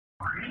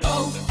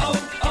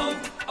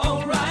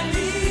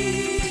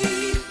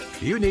O'Reilly.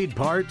 You need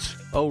parts?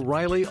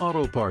 O'Reilly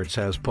Auto Parts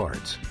has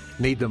parts.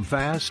 Need them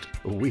fast?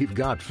 We've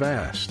got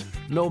fast.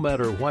 No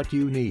matter what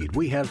you need,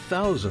 we have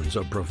thousands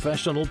of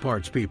professional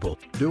parts people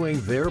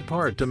doing their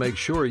part to make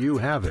sure you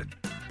have it.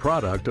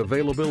 Product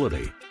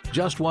availability.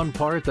 Just one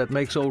part that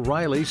makes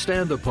O'Reilly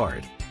stand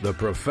apart. The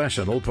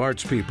professional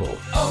parts people.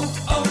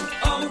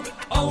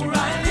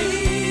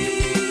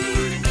 O'Reilly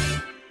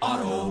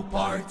Auto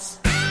Parts.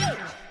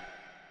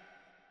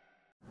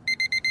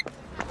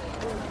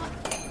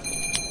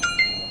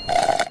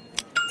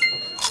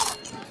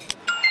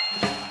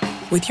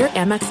 With your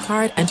Amex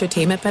card,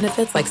 entertainment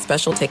benefits like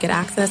special ticket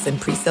access and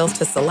pre-sales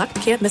to select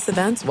can't-miss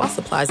events while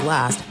supplies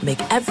last make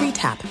every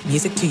tap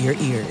music to your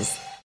ears.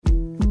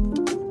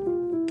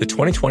 The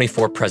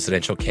 2024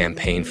 presidential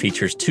campaign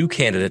features two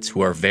candidates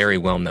who are very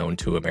well known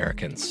to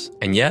Americans.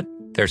 And yet,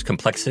 there's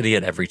complexity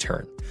at every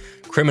turn.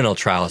 Criminal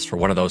trials for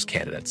one of those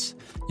candidates.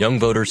 Young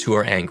voters who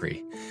are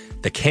angry.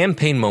 The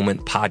Campaign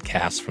Moment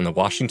podcast from the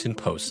Washington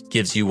Post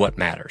gives you what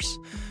matters.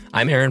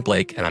 I'm Aaron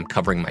Blake, and I'm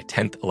covering my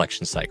 10th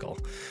election cycle.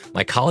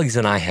 My colleagues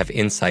and I have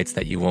insights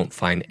that you won't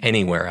find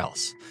anywhere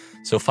else.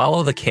 So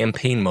follow the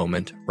Campaign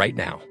Moment right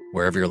now,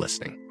 wherever you're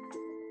listening.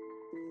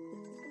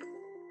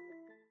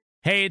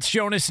 Hey, it's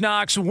Jonas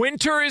Knox.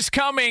 Winter is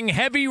coming.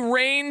 Heavy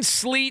rain,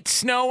 sleet,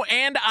 snow,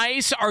 and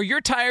ice. Are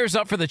your tires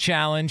up for the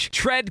challenge?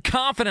 Tread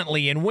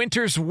confidently in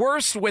winter's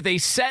worst with a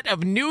set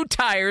of new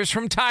tires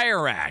from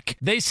Tire Rack.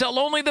 They sell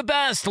only the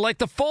best, like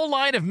the full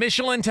line of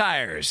Michelin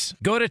tires.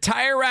 Go to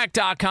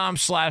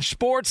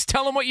TireRack.com/sports.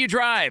 Tell them what you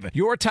drive.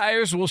 Your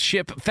tires will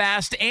ship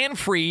fast and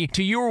free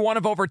to you or one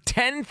of over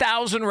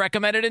 10,000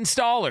 recommended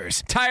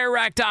installers.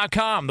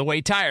 TireRack.com, the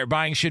way tire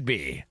buying should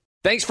be.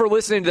 Thanks for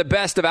listening to the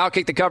Best of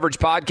Outkick the Coverage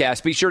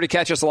podcast. Be sure to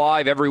catch us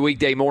live every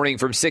weekday morning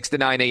from 6 to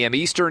 9 a.m.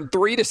 Eastern,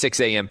 3 to 6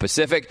 a.m.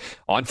 Pacific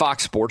on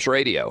Fox Sports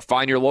Radio.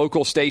 Find your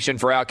local station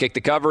for Outkick the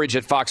Coverage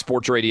at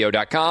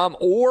foxsportsradio.com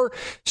or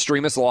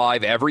stream us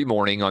live every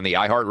morning on the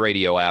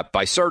iHeartRadio app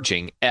by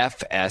searching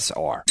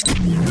FSR.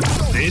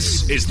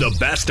 This is the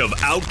Best of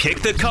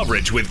Outkick the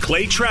Coverage with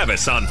Clay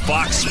Travis on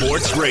Fox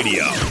Sports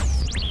Radio.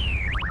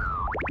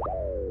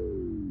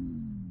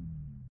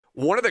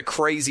 One of the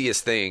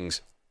craziest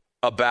things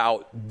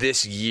about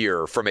this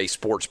year from a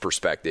sports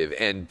perspective,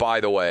 and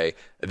by the way,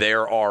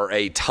 there are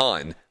a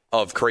ton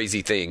of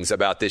crazy things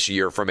about this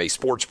year from a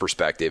sports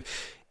perspective,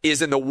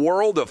 is in the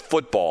world of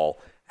football,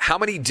 how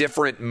many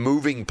different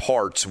moving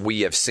parts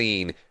we have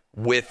seen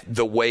with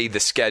the way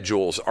the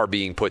schedules are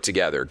being put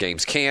together.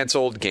 Games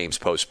canceled, games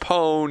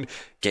postponed,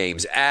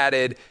 games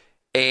added.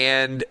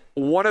 And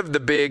one of the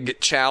big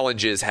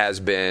challenges has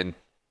been,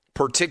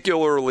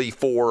 particularly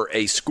for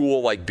a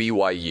school like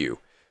BYU,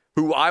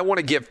 who I want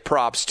to give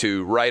props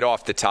to right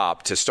off the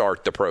top to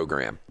start the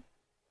program.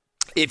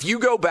 If you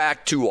go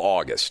back to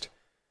August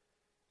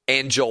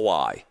and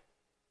July,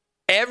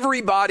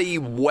 everybody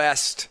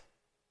west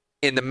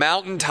in the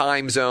Mountain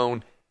Time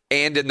Zone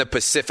and in the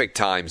Pacific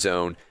Time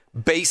Zone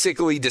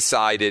basically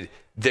decided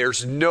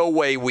there's no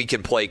way we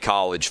can play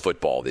college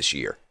football this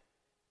year.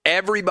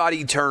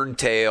 Everybody turned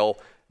tail.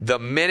 The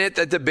minute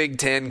that the Big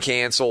Ten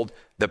canceled,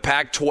 the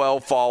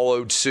Pac-12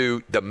 followed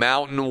suit, the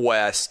Mountain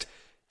West.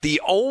 The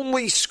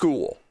only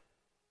school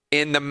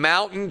in the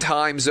Mountain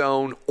Time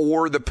Zone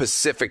or the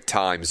Pacific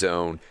Time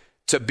Zone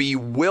to be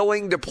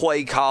willing to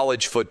play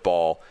college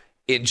football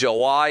in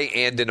July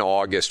and in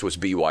August was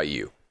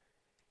BYU.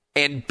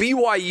 And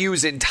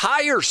BYU's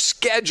entire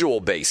schedule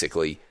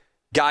basically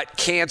got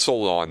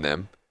canceled on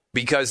them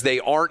because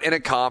they aren't in a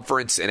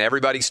conference, and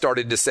everybody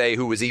started to say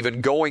who was even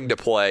going to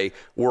play,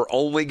 we're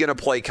only going to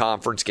play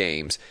conference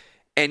games.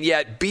 And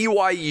yet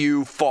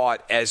BYU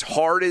fought as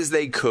hard as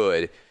they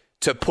could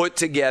to put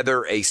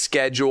together a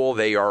schedule.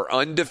 They are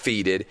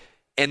undefeated.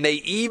 And they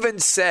even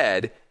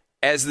said,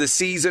 as the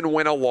season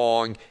went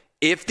along,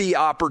 if the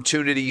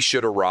opportunity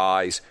should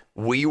arise,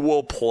 we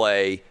will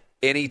play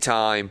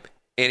anytime,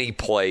 any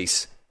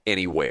place,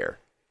 anywhere.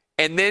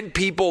 And then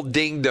people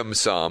dinged them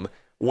some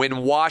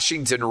when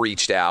Washington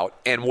reached out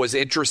and was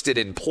interested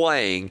in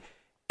playing,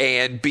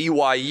 and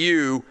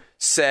BYU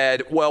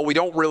said, well, we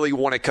don't really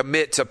want to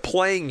commit to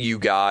playing you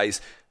guys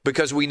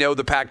because we know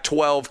the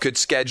Pac-12 could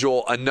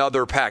schedule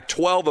another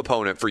Pac-12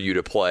 opponent for you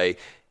to play,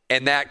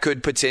 and that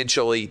could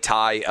potentially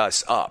tie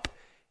us up.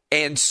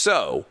 And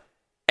so,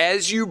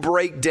 as you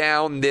break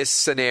down this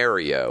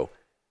scenario,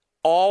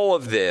 all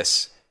of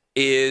this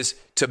is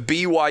to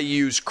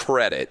BYU's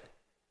credit.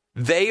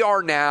 They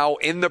are now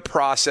in the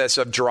process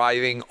of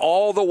driving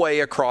all the way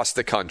across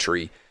the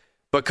country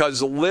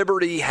because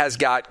Liberty has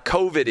got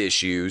COVID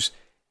issues,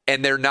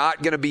 and they're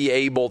not going to be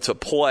able to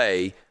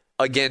play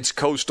against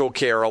Coastal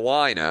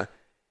Carolina.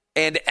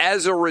 And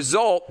as a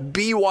result,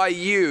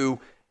 BYU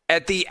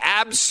at the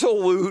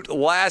absolute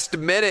last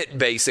minute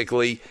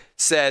basically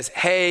says,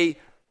 hey,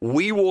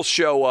 we will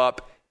show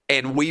up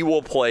and we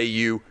will play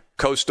you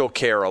Coastal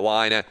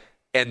Carolina.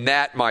 And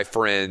that, my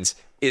friends,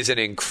 is an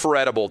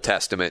incredible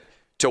testament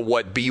to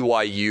what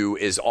BYU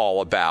is all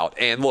about.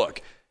 And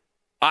look,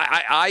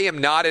 I am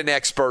not an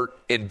expert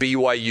in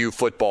BYU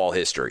football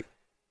history.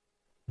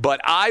 but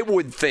I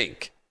would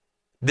think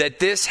that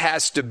this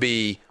has to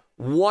be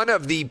one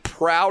of the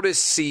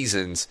proudest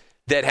seasons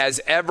that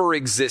has ever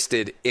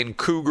existed in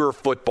Cougar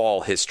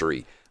football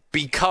history,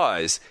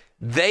 because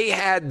they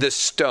had the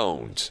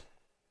stones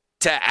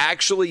to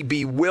actually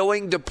be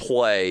willing to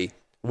play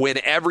when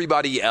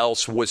everybody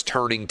else was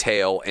turning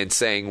tail and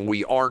saying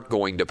we aren't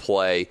going to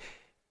play.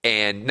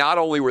 And not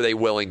only were they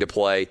willing to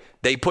play,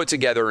 they put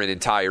together an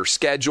entire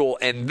schedule,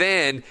 and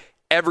then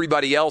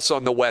everybody else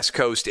on the West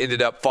Coast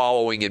ended up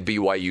following in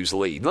BYU's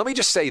lead. Let me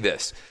just say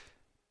this,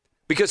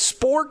 because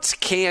sports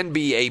can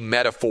be a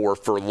metaphor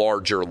for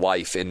larger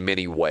life in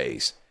many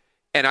ways.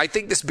 And I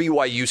think this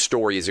BYU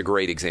story is a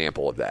great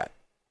example of that.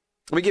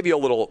 Let me give you a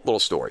little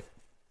story.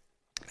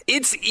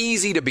 It's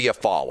easy to be a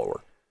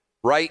follower,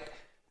 right?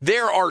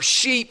 There are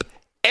sheep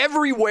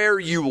everywhere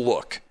you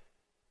look,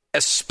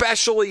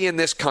 especially in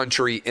this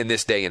country in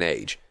this day and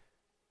age.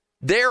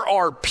 There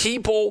are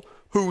people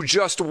who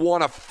just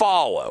want to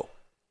follow,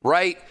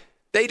 right?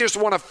 They just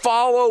want to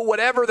follow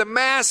whatever the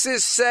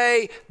masses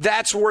say.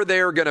 That's where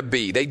they're going to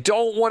be. They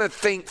don't want to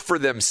think for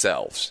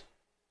themselves.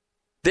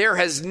 There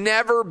has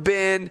never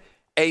been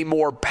a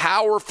more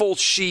powerful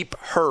sheep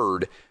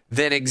herd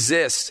than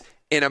exists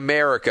in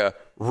America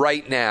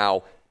right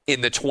now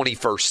in the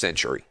 21st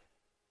century.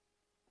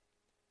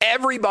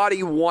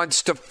 Everybody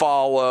wants to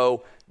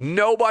follow.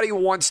 Nobody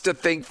wants to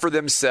think for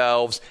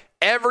themselves.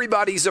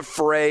 Everybody's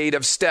afraid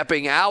of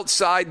stepping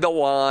outside the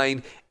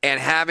line and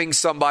having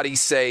somebody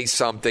say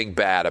something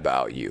bad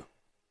about you.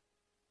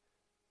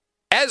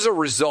 As a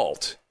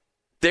result,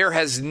 there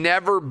has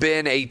never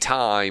been a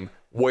time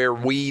where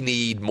we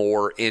need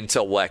more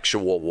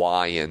intellectual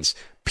lions,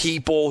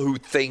 people who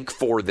think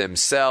for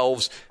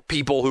themselves,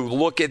 people who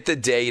look at the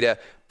data,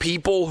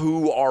 people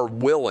who are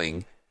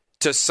willing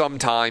to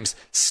sometimes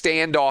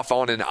stand off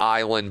on an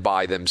island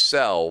by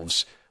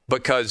themselves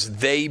because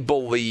they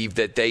believe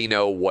that they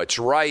know what's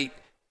right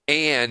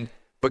and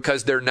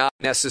because they're not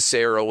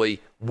necessarily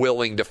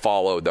willing to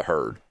follow the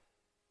herd.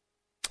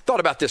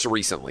 Thought about this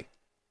recently.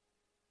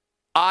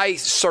 I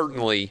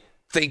certainly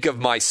think of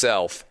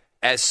myself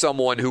as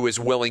someone who is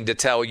willing to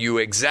tell you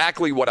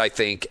exactly what I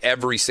think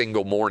every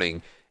single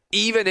morning,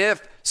 even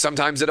if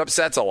sometimes it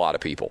upsets a lot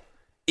of people,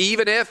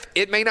 even if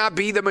it may not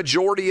be the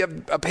majority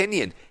of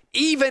opinion,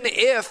 even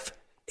if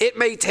it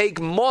may take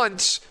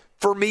months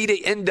for me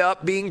to end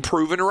up being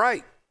proven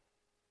right.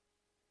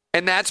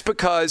 And that's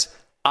because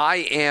I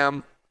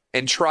am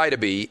and try to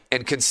be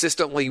and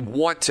consistently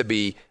want to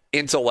be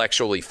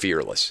intellectually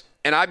fearless.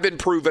 And I've been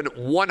proven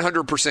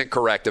 100%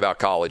 correct about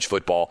college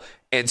football,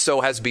 and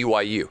so has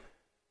BYU.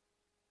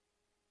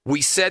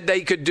 We said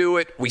they could do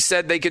it. We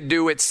said they could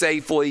do it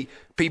safely.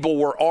 People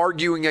were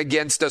arguing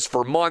against us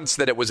for months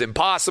that it was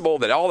impossible,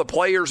 that all the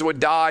players would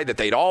die, that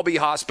they'd all be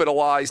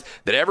hospitalized,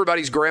 that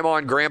everybody's grandma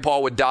and grandpa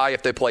would die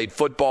if they played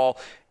football.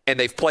 And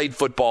they've played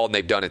football and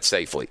they've done it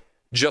safely.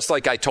 Just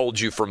like I told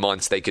you for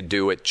months they could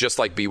do it, just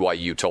like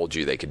BYU told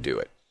you they could do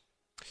it.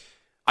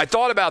 I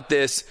thought about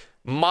this.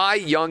 My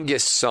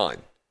youngest son,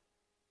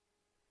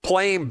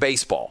 playing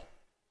baseball,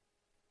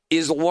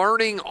 is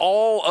learning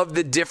all of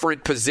the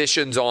different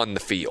positions on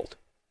the field.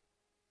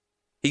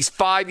 He's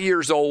 5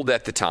 years old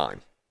at the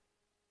time.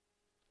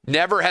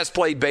 Never has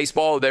played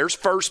baseball. There's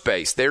first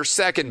base. There's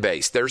second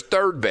base. There's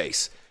third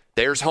base.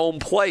 There's home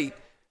plate.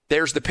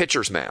 There's the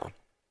pitcher's mound.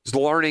 He's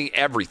learning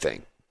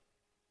everything.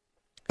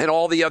 And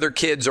all the other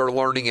kids are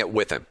learning it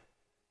with him.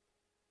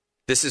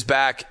 This is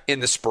back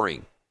in the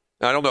spring.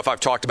 Now, I don't know if I've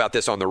talked about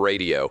this on the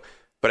radio,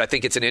 but I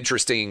think it's an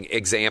interesting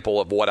example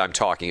of what I'm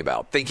talking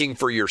about. Thinking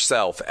for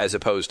yourself as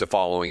opposed to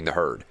following the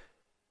herd.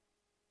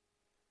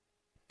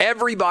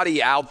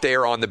 Everybody out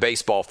there on the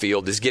baseball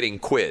field is getting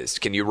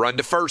quizzed. Can you run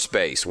to first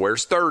base?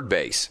 Where's third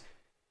base?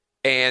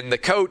 And the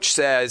coach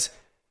says,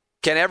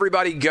 can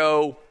everybody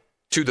go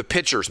to the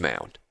pitcher's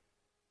mound?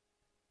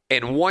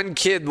 And one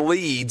kid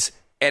leads,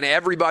 and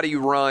everybody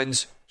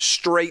runs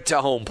straight to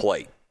home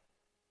plate.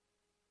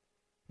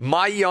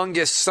 My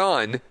youngest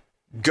son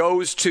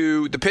goes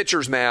to the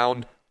pitcher's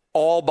mound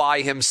all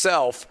by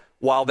himself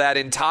while that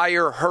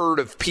entire herd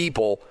of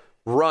people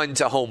run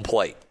to home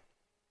plate.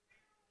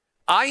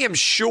 I am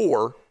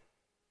sure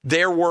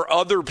there were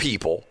other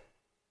people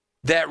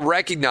that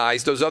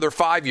recognized those other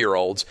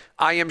 5-year-olds.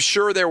 I am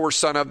sure there were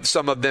some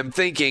of them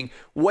thinking,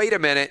 wait a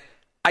minute,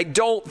 I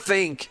don't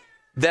think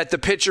that the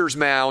pitcher's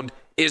mound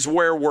is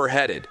where we're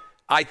headed.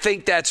 I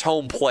think that's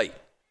home plate.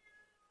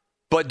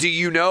 But do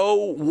you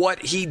know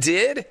what he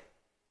did?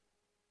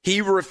 He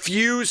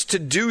refused to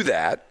do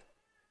that,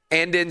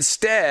 and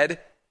instead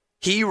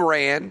he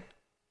ran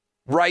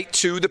right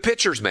to the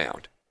pitcher's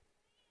mound.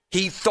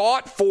 He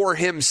thought for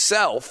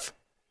himself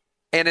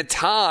in a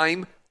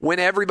time when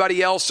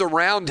everybody else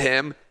around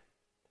him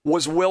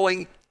was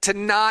willing to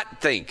not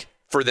think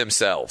for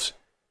themselves.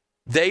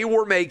 They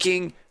were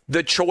making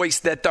the choice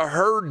that the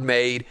herd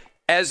made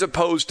as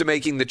opposed to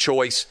making the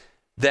choice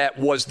that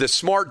was the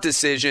smart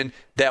decision,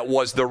 that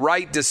was the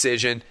right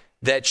decision,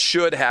 that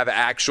should have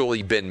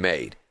actually been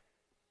made.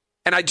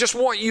 And I just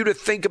want you to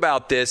think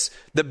about this,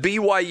 the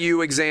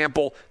BYU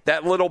example,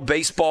 that little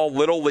baseball,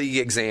 little league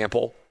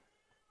example.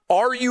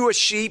 Are you a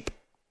sheep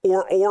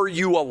or are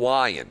you a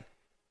lion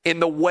in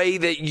the way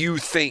that you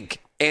think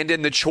and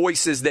in the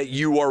choices that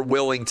you are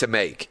willing to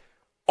make?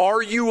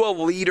 Are you a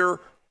leader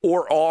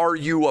or are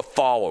you a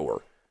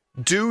follower?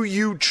 Do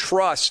you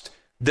trust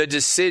the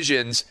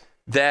decisions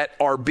that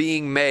are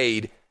being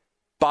made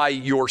by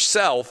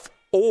yourself,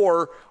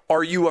 or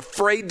are you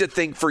afraid to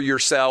think for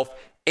yourself?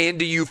 And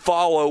do you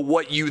follow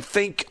what you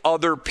think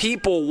other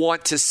people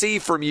want to see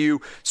from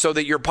you so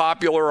that you're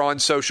popular on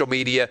social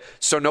media,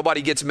 so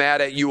nobody gets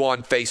mad at you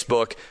on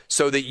Facebook,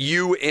 so that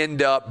you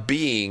end up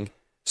being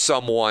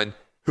someone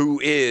who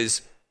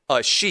is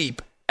a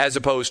sheep as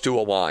opposed to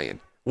a lion?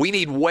 We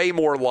need way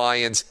more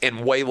lions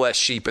and way less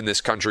sheep in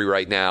this country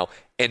right now.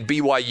 And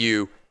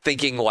BYU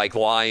thinking like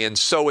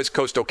lions. So is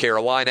Coastal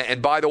Carolina.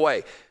 And by the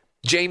way,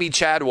 Jamie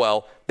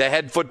Chadwell, the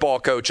head football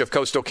coach of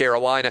Coastal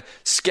Carolina,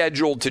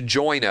 scheduled to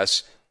join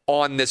us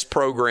on this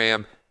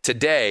program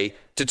today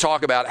to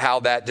talk about how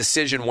that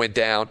decision went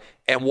down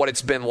and what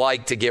it's been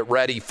like to get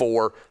ready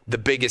for the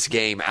biggest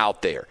game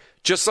out there.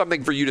 Just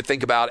something for you to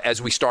think about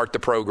as we start the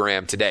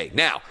program today.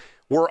 Now,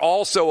 we're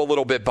also a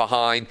little bit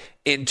behind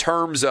in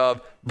terms of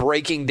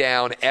breaking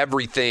down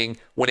everything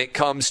when it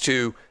comes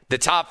to the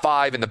top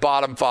 5 and the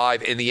bottom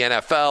 5 in the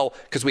NFL,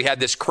 because we had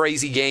this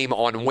crazy game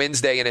on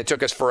Wednesday and it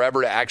took us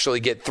forever to actually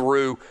get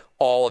through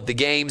all of the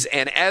games.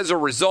 And as a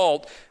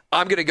result,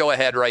 I'm going to go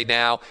ahead right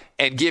now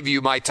and give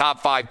you my top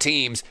 5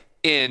 teams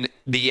in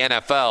the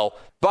NFL.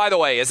 By the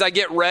way, as I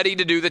get ready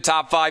to do the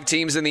top 5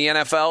 teams in the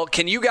NFL,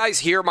 can you guys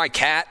hear my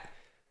cat?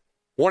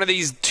 One of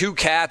these 2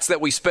 cats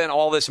that we spent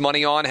all this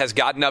money on has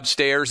gotten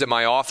upstairs in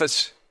my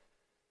office.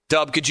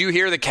 Dub, could you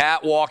hear the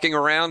cat walking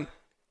around?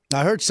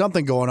 I heard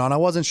something going on. I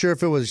wasn't sure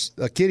if it was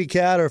a kitty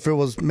cat or if it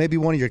was maybe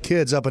one of your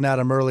kids up and at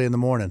him early in the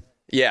morning.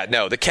 Yeah,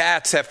 no, the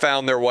cats have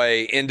found their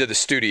way into the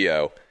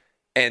studio,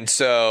 and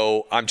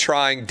so I'm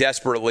trying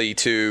desperately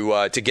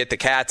to get the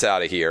cats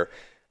out of here.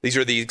 These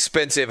are the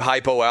expensive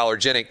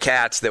hypoallergenic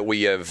cats that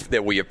we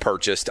have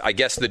purchased. I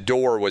guess the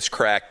door was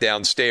cracked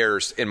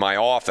downstairs in my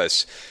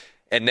office,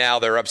 and now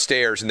they're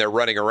upstairs and they're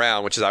running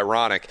around, which is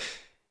ironic.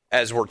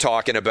 As we're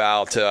talking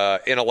about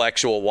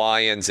intellectual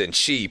lions and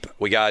sheep,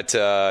 we got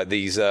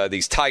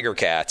these tiger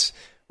cats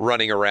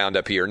running around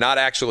up here. Not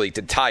actually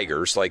the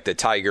tigers, like the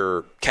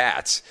tiger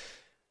cats,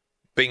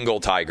 Bengal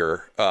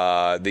tiger.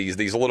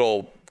 These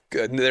little,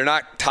 they're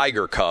not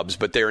tiger cubs,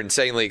 but they're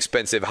insanely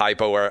expensive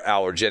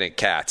hypoallergenic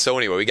cats. So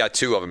anyway, we got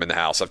 2 of them in the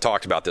house. I've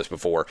talked about this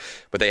before,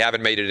 but they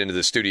haven't made it into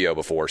the studio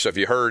before. So if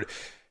you heard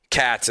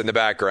cats in the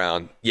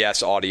background,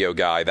 yes, audio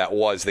guy, that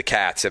was the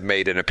cats have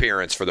made an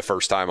appearance for the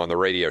first time on the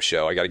radio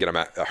show. I got to get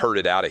them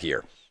herded out of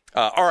here.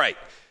 All right,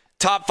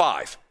 top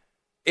 5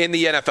 in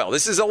the NFL.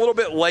 This is a little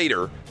bit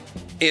later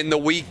in the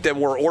week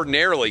than we're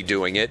ordinarily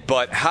doing it,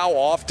 but how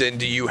often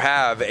do you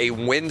have a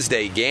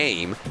Wednesday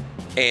game?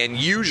 And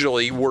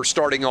usually we're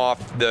starting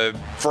off the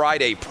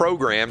Friday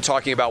program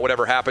talking about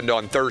whatever happened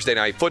on Thursday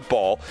Night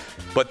Football,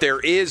 but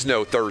there is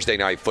no Thursday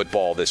Night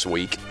Football this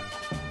week.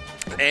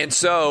 And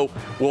so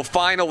we'll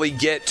finally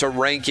get to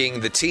ranking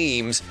the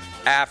teams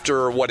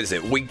after,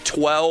 week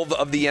 12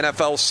 of the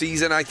NFL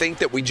season, I think,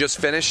 that we just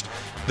finished.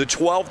 The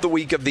 12th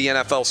week of the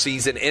NFL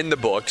season in the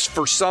books.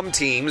 For some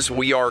teams,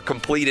 we are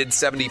completed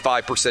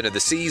 75% of the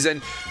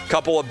season.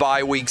 Couple of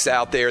bye weeks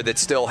out there that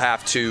still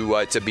have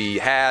to be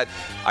had.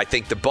 I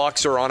think the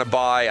Bucs are on a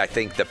bye. I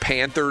think the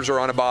Panthers are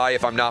on a bye,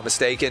 if I'm not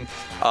mistaken,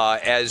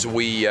 as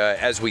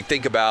we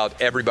think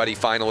about everybody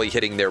finally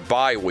hitting their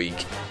bye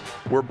week.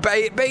 We're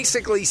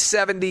basically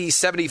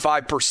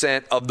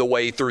 75% of the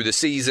way through the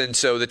season,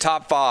 so the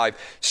top 5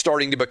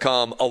 starting to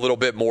become a little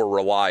bit more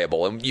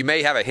reliable. And you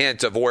may have a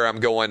hint of where I'm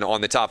going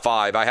on the top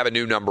 5. I have a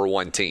new number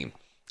 1 team,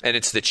 and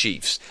it's the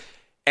Chiefs.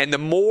 And the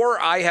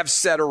more I have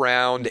sat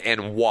around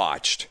and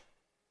watched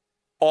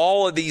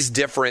all of these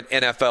different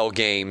NFL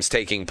games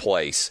taking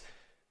place,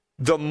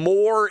 the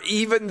more,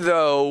 even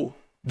though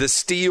the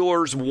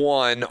Steelers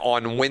won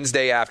on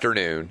Wednesday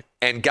afternoon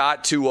and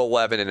got to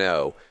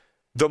 11-0,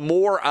 the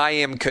more I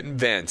am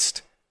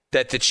convinced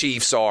that the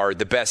Chiefs are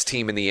the best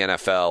team in the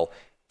NFL,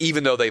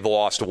 even though they've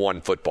lost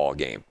 1 football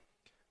game.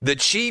 The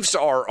Chiefs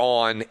are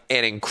on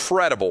an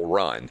incredible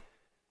run.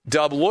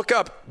 Dub, look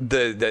up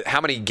the how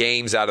many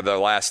games out of the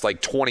last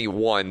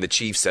 21 the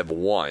Chiefs have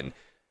won.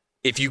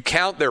 If you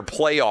count their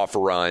playoff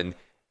run,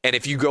 and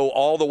if you go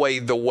all the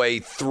way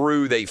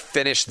through they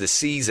finished the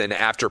season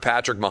after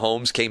Patrick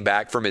Mahomes came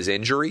back from his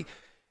injury,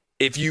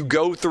 if you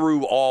go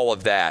through all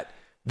of that,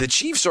 the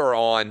Chiefs are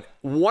on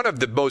one of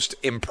the most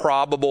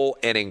improbable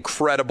and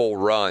incredible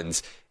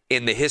runs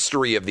in the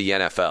history of the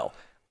NFL.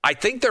 I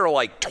think they're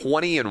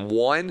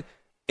 20-1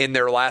 in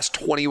their last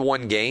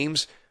 21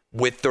 games,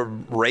 with the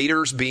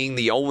Raiders being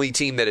the only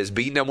team that has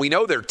beaten them. We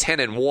know they're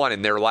 10-1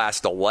 in their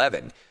last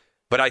 11,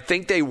 but I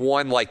think they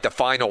won the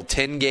final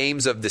 10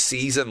 games of the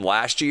season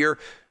last year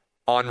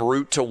en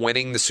route to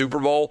winning the Super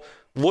Bowl.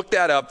 Look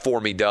that up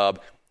for me, Dub.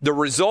 The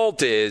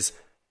result is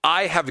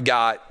I have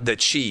got the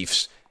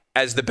Chiefs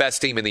as the best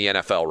team in the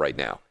NFL right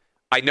now.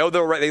 I know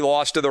they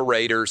lost to the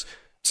Raiders.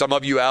 Some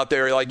of you out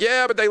there are like,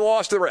 yeah, but they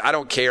lost to the Raiders. I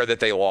don't care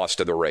that they lost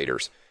to the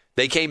Raiders.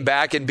 They came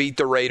back and beat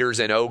the Raiders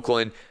in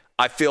Oakland.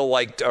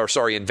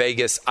 In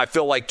Vegas. I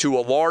feel like to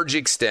a large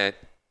extent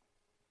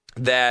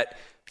that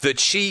the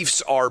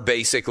Chiefs are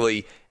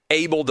basically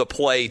able to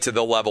play to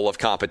the level of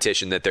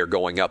competition that they're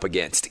going up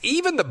against.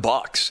 Even the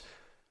Bucs,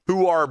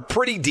 who are a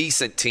pretty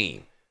decent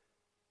team.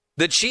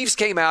 The Chiefs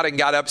came out and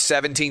got up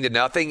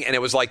 17-0, and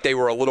it was like they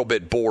were a little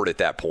bit bored at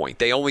that point.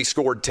 They only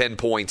scored 10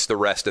 points the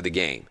rest of the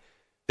game.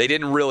 They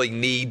didn't really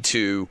need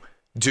to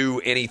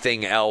do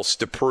anything else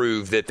to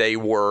prove that they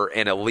were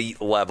an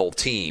elite level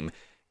team.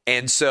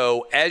 And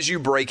so as you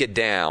break it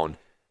down,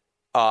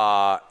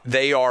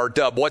 they are,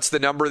 Dub, what's the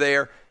number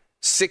there?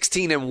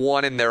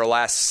 16-1 in their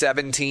last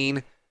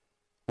 17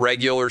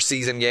 regular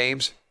season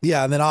games.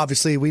 Yeah, and then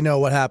obviously we know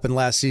what happened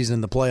last season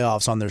in the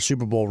playoffs on their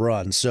Super Bowl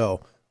run.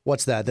 So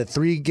what's that? That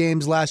 3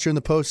 games last year in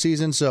the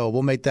postseason. So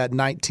we'll make that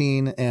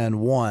 19-1.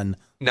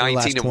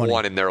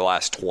 19-1 in their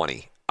last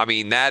 20. I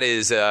mean, that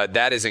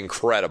is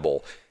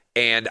incredible.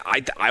 And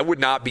I would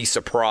not be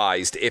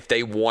surprised if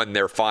they won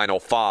their final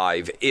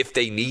 5 if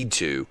they need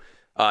to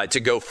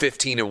go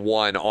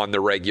 15-1 on the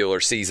regular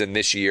season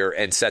this year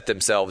and set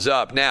themselves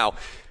up. Now,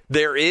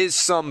 there is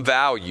some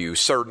value,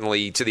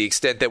 certainly, to the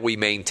extent that we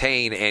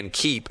maintain and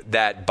keep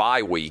that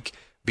bye week,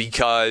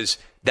 because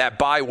that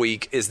bye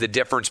week is the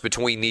difference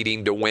between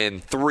needing to win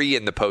 3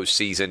 in the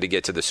postseason to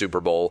get to the Super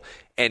Bowl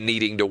and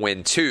needing to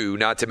win 2,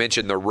 not to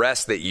mention the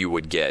rest that you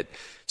would get.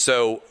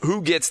 So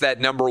who gets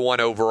that number 1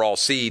 overall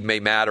seed may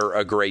matter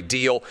a great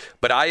deal,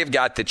 but I have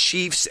got the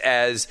Chiefs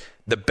as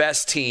the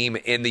best team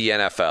in the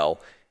NFL.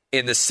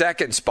 In the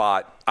second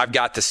spot, I've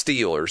got the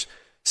Steelers.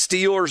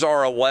 Steelers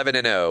are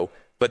 11-0.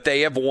 But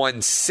they have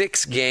won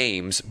 6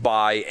 games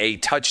by a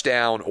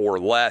touchdown or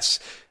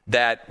less.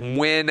 That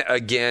win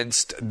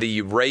against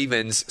the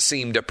Ravens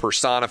seemed to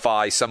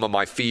personify some of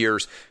my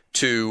fears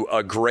to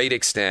a great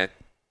extent.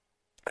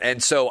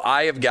 And so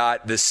I have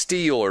got the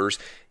Steelers,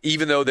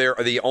 even though they're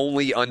the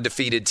only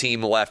undefeated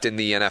team left in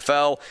the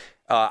NFL,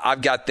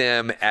 I've got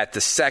them at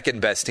the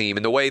second best team.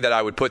 And the way that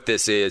I would put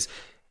this is,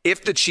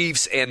 if the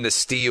Chiefs and the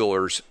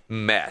Steelers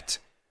met,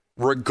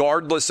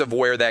 regardless of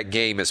where that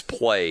game is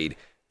played,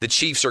 the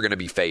Chiefs are going to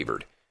be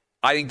favored.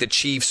 I think the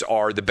Chiefs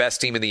are the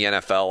best team in the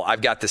NFL.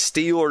 I've got the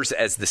Steelers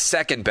as the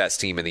second best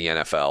team in the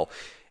NFL.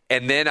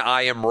 And then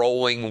I am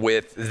rolling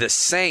with the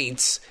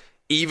Saints,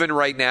 even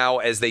right now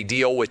as they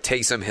deal with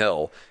Taysom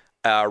Hill.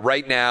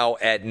 Right now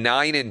at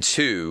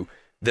 9-2,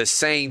 the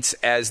Saints,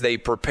 as they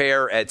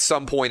prepare at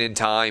some point in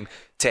time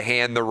to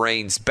hand the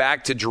reins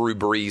back to Drew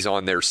Brees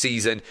on their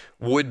season,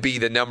 would be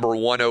the number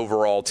 1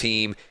 overall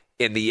team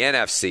in the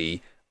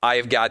NFC. I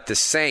have got the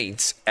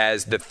Saints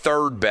as the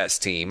third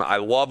best team. I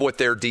love what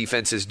their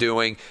defense is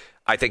doing.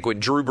 I think when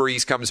Drew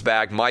Brees comes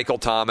back, Michael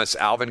Thomas,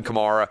 Alvin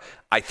Kamara,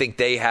 I think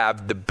they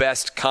have the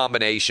best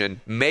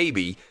combination,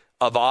 maybe,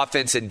 of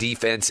offense and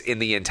defense in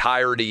the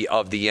entirety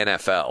of the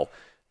NFL.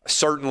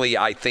 Certainly,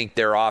 I think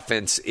their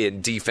offense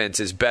and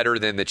defense is better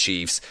than the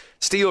Chiefs.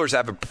 Steelers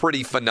have a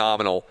pretty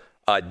phenomenal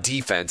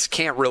defense.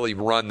 Can't really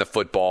run the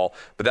football,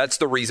 but that's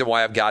the reason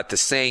why I've got the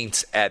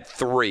Saints at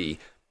 3.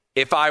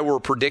 If I were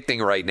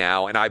predicting right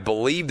now, and I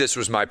believe this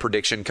was my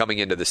prediction coming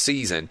into the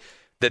season,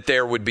 that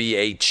there would be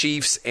a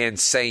Chiefs and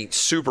Saints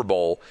Super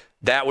Bowl,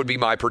 that would be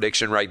my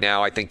prediction right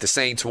now. I think the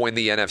Saints win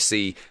the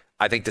NFC.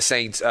 I think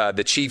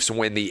the Chiefs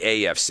win the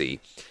AFC.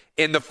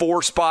 In the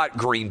 4 spot,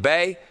 Green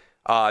Bay,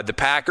 the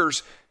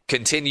Packers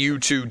continue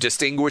to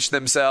distinguish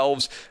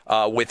themselves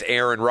with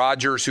Aaron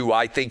Rodgers, who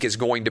I think is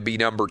going to be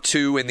number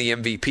 2 in the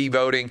MVP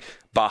voting,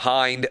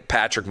 behind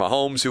Patrick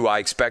Mahomes, who I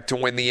expect to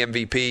win the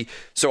MVP.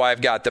 So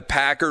I've got the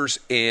Packers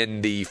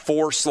in the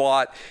 4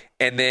 slot.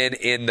 And then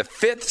in the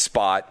 5th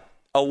spot,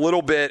 a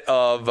little bit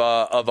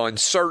of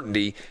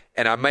uncertainty,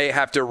 and I may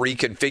have to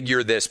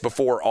reconfigure this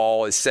before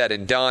all is said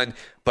and done,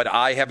 but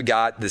I have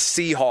got the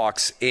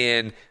Seahawks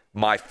in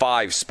my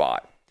 5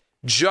 spot.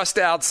 Just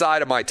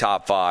outside of my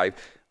top 5,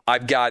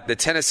 I've got the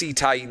Tennessee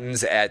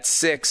Titans at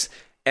 6,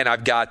 and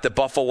I've got the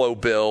Buffalo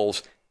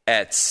Bills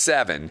at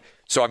 7.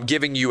 So I'm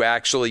giving you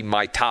actually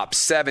my top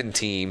 7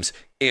 teams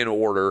in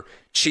order: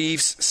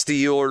 Chiefs,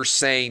 Steelers,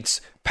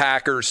 Saints,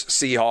 Packers,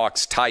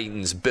 Seahawks,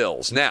 Titans,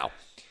 Bills. Now,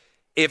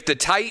 if the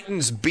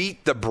Titans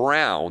beat the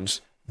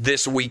Browns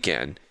this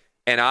weekend,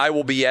 and I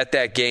will be at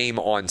that game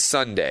on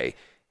Sunday,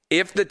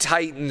 if the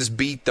Titans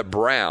beat the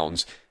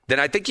Browns, then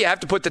I think you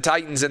have to put the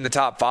Titans in the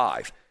top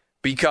 5,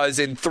 because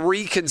in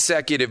 3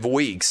 consecutive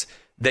weeks,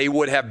 they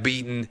would have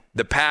beaten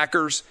the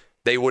Packers,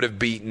 they would have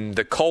beaten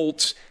the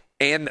Colts,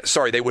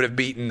 they would have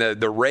beaten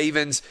the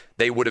Ravens,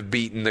 they would have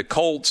beaten the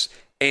Colts,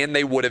 and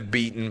they would have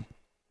beaten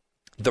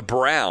the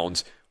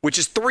Browns, which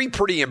is 3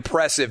 pretty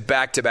impressive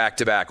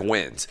back-to-back-to-back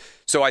wins.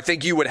 So I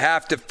think you would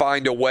have to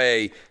find a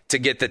way to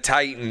get the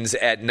Titans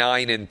at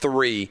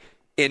 9-3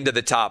 into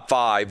the top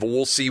 5.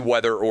 We'll see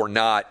whether or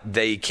not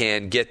they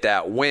can get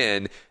that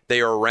win. They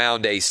are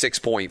around a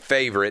 6-point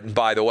favorite. And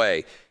by the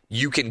way,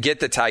 you can get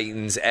the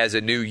Titans as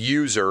a new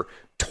user,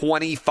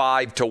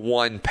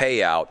 25-1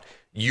 payout.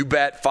 You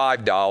bet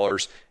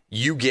 $5,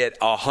 you get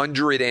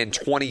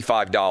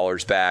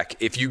 $125 back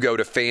if you go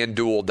to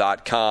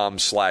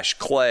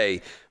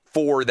FanDuel.com/Clay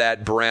for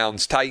that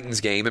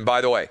Browns-Titans game. And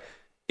by the way,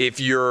 if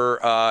you're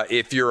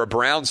a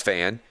Browns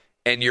fan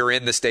and you're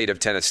in the state of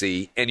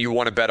Tennessee and you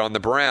want to bet on the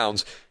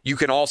Browns, you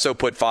can also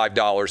put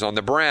 $5 on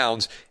the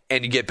Browns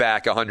and you get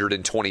back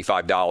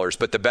 $125.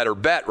 But the better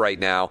bet right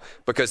now,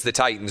 because the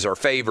Titans are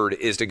favored,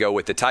 is to go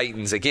with the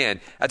Titans. Again,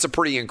 that's a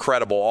pretty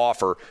incredible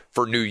offer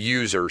for new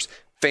users.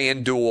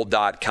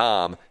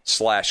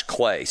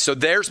 FanDuel.com/Clay. So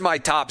there's my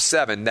top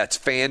 7. That's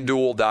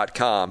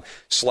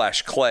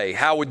FanDuel.com/Clay.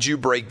 How would you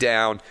break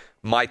down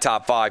my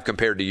top 5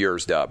 compared to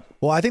yours, Dub?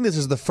 Well, I think this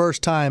is the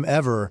first time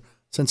ever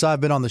since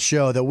I've been on the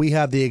show that we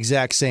have the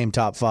exact same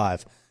top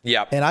 5.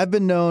 Yeah. And I've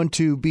been known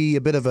to be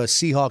a bit of a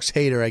Seahawks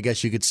hater, I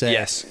guess you could say.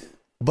 Yes.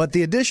 But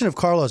the addition of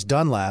Carlos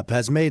Dunlap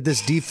has made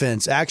this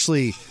defense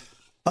actually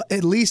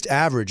at least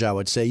average, I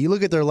would say. You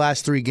look at their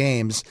last 3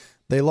 games,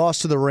 they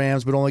lost to the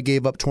Rams but only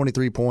gave up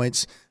 23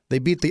 points. They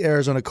beat the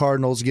Arizona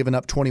Cardinals, giving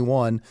up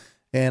 21.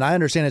 And I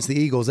understand it's the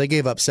Eagles. They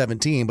gave up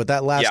 17, but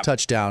that last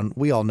touchdown,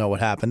 we all know what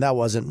happened. That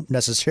wasn't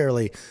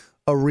necessarily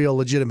a real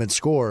legitimate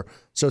score.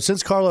 So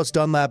since Carlos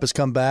Dunlap has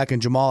come back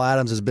and Jamal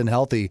Adams has been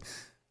healthy,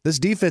 this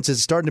defense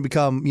is starting to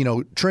become,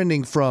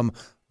 trending from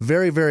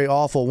very, very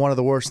awful, one of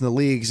the worst in the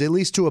leagues, at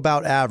least to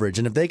about average.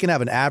 And if they can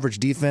have an average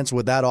defense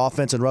with that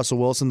offense and Russell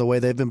Wilson the way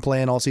they've been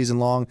playing all season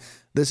long,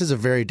 this is a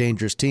very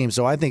dangerous team.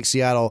 So I think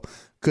Seattle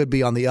could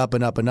be on the up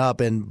and up and up.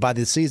 And by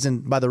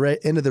the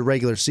end of the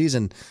regular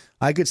season,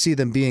 I could see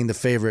them being the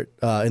favorite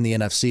in the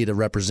NFC to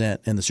represent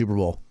in the Super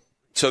Bowl.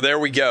 So there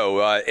we go.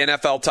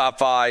 NFL top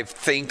 5,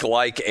 think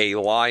like a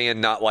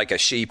lion, not like a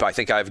sheep. I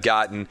think I've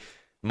gotten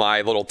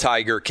my little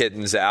tiger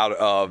kittens out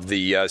of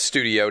the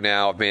studio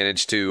now. I've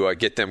managed to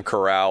get them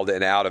corralled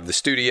and out of the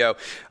studio.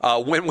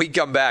 When we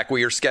come back,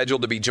 we are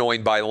scheduled to be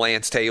joined by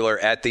Lance Taylor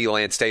at the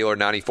Lance Taylor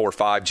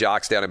 94.5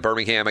 Jocks down in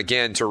Birmingham.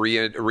 Again, to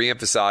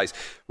reemphasize,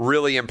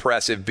 really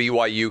impressive.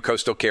 BYU,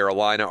 Coastal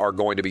Carolina are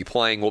going to be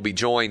playing. We'll be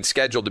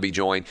scheduled to be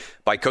joined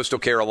by Coastal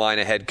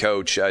Carolina head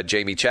coach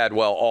Jamie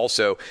Chadwell,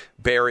 also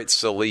Barrett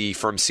Sallee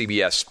from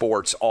CBS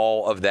Sports.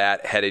 All of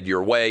that headed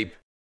your way.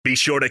 Be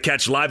sure to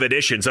catch live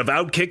editions of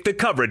Outkick the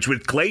Coverage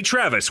with Clay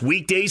Travis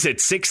weekdays at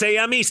 6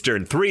 a.m.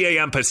 Eastern, 3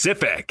 a.m.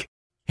 Pacific.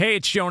 Hey,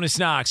 it's Jonas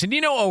Knox, and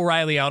you know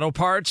O'Reilly Auto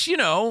Parts,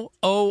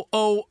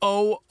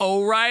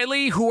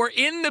 O'Reilly, who are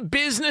in the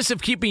business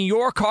of keeping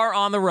your car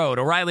on the road.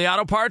 O'Reilly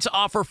Auto Parts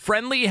offer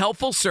friendly,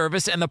 helpful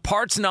service and the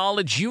parts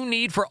knowledge you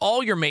need for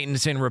all your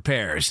maintenance and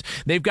repairs.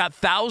 They've got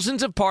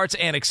thousands of parts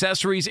and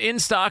accessories in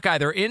stock,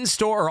 either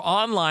in-store or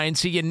online,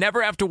 so you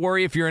never have to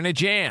worry if you're in a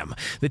jam.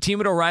 The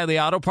team at O'Reilly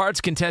Auto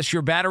Parts can test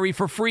your battery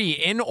for free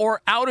in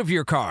or out of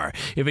your car.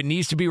 If it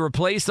needs to be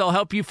replaced, they'll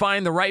help you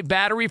find the right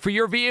battery for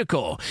your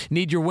vehicle.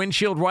 Need your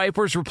windshield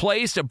wipers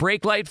replaced, a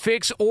brake light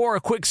fix, or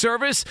a quick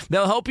service?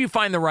 They'll help you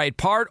find the right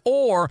part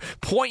or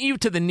point you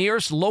to the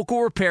nearest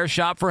local repair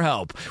shop for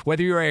help.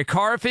 Whether you're a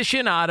car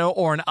aficionado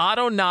or an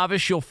auto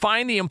novice, you'll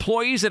find the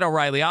employees at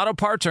O'Reilly Auto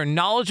Parts are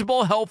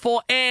knowledgeable,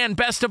 helpful, and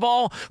best of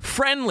all,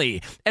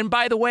 friendly. And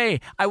by the way,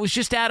 I was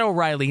just at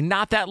O'Reilly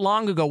not that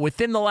long ago,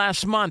 within the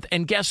last month,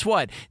 and guess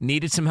what?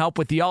 Needed some help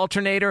with the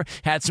alternator,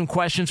 had some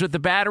questions with the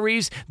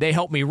batteries. They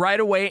helped me right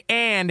away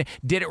and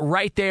did it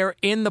right there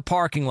in the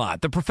parking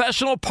lot. The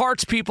professional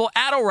parts people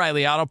at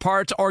O'Reilly Auto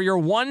Parts are your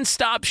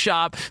one-stop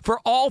shop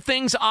for all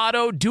things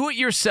auto,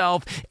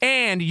 do-it-yourself,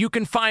 and you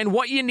can find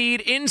what you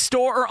need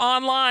in-store or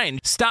online.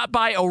 Stop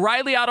by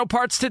O'Reilly Auto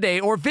Parts today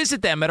or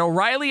visit them at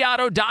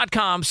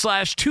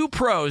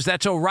O'ReillyAuto.com/2pros.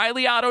 That's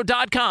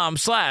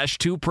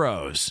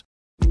O'ReillyAuto.com/2pros.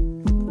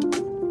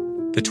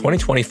 The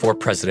 2024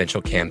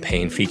 presidential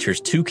campaign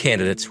features 2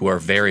 candidates who are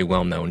very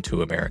well known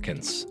to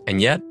Americans. And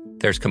yet,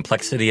 there's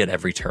complexity at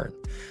every turn.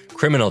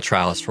 Criminal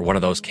trials for one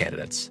of those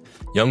candidates.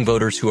 Young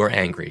voters who are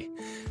angry.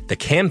 The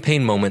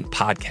Campaign Moment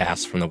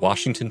podcast from the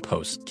Washington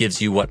Post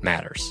gives you what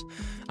matters.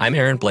 I'm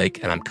Aaron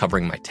Blake, and I'm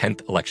covering my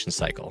 10th election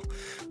cycle.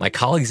 My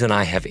colleagues and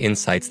I have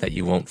insights that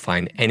you won't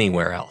find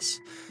anywhere else.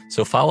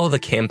 So follow The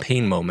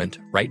Campaign Moment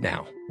right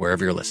now,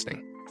 wherever you're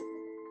listening.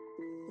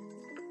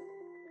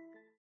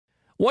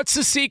 What's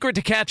the secret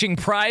to catching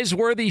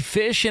prize-worthy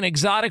fish in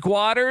exotic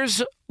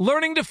waters?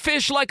 Learning to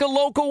fish like a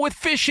local with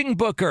Fishing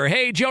Booker.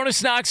 Hey,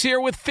 Jonas Knox here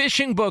with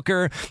Fishing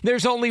Booker.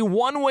 There's only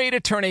one way to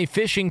turn a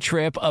fishing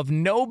trip of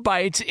no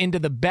bites into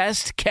the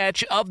best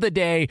catch of the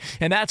day,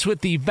 and that's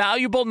with the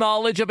valuable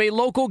knowledge of a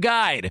local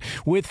guide.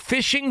 With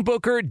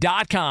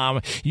FishingBooker.com,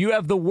 you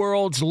have the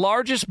world's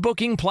largest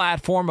booking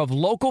platform of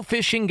local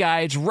fishing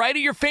guides right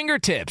at your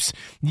fingertips.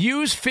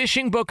 Use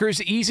Fishing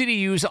Booker's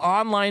easy-to-use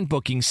online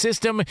booking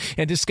system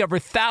and discover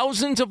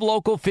thousands of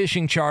local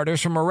fishing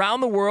charters from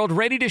around the world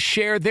ready to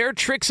share their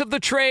tricks of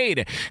the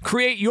trade.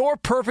 Create your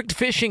perfect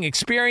fishing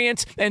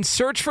experience and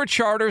search for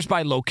charters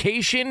by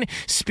location,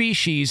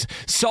 species,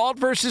 salt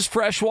versus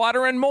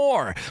freshwater, and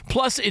more.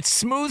 Plus, it's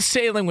smooth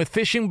sailing with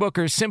Fishing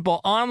Booker's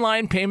simple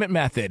online payment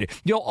method.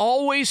 You'll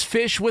always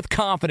fish with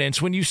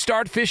confidence when you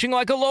start fishing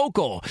like a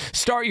local.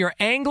 Start your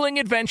angling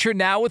adventure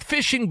now with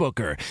Fishing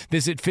Booker.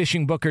 Visit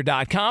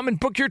FishingBooker.com and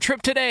book your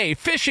trip today.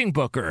 Fishing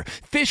Booker.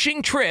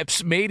 Fishing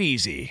trips made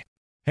easy.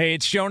 Hey,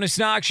 it's Jonas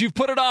Knox. You've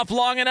put it off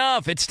long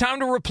enough. It's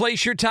time to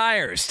replace your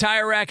tires.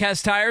 Tire Rack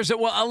has tires that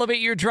will elevate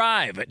your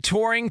drive.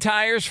 Touring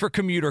tires for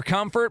commuter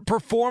comfort,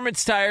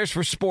 performance tires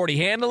for sporty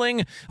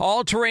handling,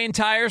 all-terrain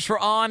tires for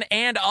on-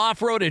 and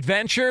off-road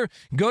adventure.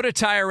 Go to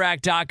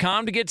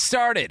TireRack.com to get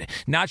started.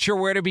 Not sure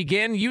where to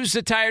begin? Use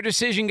the Tire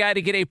Decision Guide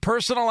to get a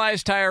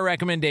personalized tire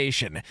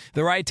recommendation.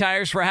 The right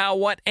tires for how,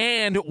 what,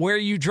 and where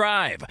you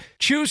drive.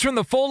 Choose from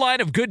the full line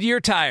of Goodyear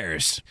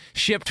tires.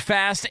 Shipped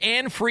fast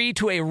and free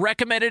to a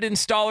recommended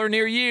installer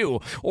near you,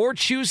 or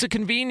choose the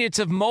convenience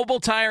of mobile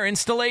tire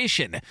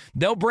installation.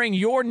 They'll bring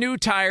your new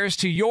tires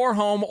to your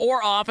home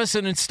or office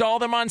and install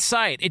them on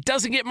site. It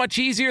doesn't get much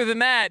easier than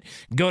that.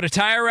 Go to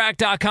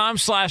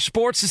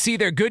TireRack.com/sports to see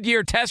their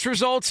Goodyear test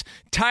results,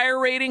 tire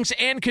ratings,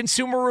 and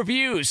consumer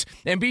reviews.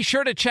 And be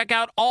sure to check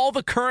out all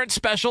the current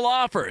special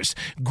offers.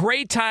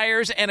 Great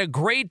tires and a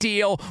great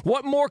deal.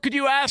 What more could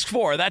you ask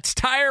for? That's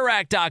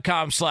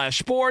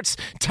TireRack.com/sports.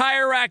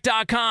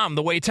 TireRack.com,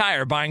 the way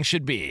tire buying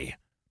should be.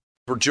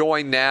 We're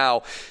joined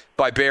now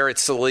by Barrett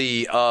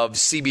Sallee of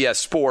CBS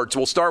Sports.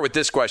 We'll start with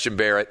this question,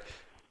 Barrett.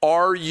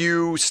 Are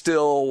you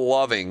still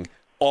loving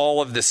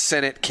all of the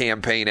Senate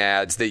campaign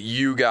ads that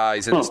you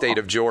guys in the state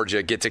of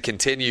Georgia get to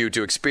continue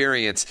to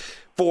experience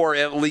for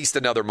at least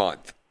another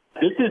month?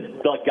 This is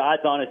like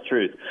God's honest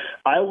truth.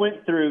 I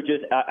went through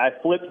I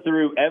flipped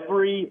through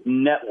every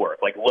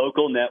network, like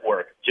local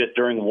network, just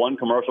during one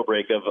commercial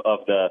break of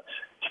the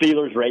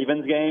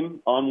Steelers-Ravens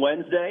game on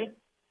Wednesday,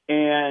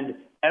 and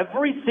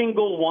every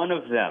single one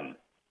of them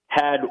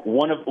had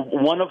one of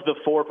the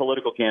four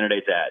political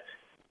candidates' ads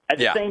at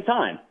the same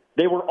time.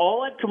 They were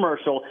all at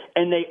commercial,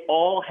 and they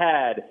all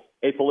had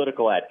a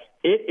political ad.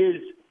 It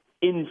is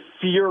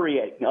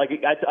infuriating.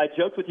 Like I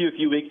joked with you a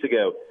few weeks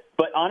ago,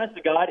 but honest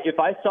to God,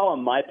 if I saw a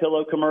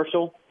MyPillow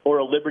commercial or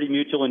a Liberty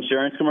Mutual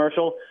Insurance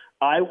commercial,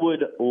 I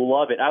would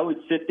love it. I would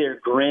sit there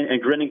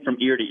grinning from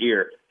ear to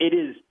ear.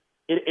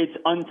 It's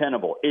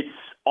untenable. It's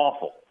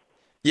awful.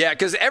 Yeah,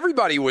 because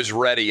everybody was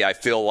ready, I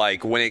feel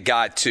like, when it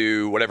got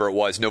to whatever it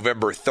was,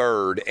 November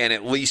 3rd, and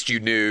at least you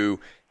knew,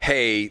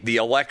 hey, the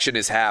election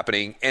is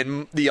happening,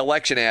 and the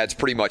election ads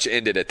pretty much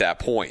ended at that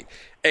point,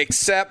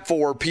 except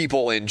for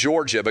people in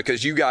Georgia,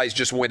 because you guys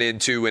just went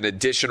into an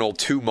additional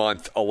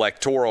 2-month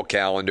electoral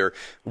calendar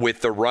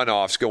with the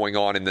runoffs going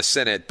on in the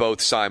Senate,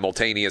 both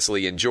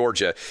simultaneously in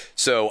Georgia.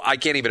 So I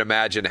can't even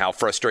imagine how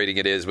frustrating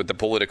it is with the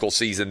political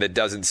season that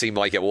doesn't seem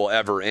like it will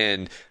ever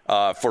end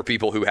for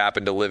people who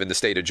happen to live in the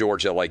state of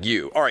Georgia like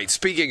you. All right,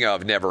 speaking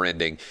of never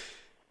ending,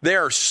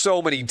 there are so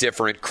many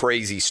different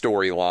crazy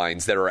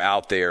storylines that are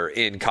out there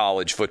in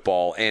college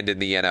football and in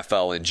the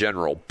NFL in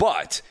general.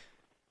 But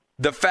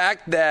the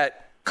fact that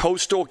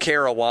Coastal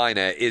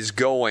Carolina is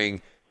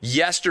going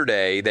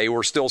yesterday, they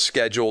were still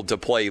scheduled to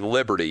play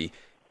Liberty,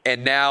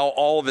 and now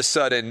all of a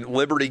sudden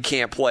Liberty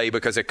can't play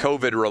because of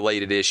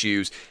COVID-related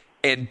issues,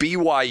 and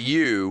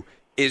BYU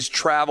is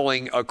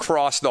traveling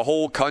across the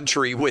whole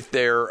country with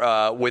their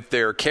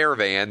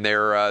caravan,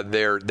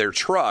 their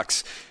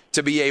trucks,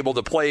 to be able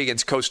to play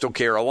against Coastal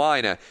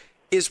Carolina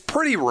is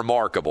pretty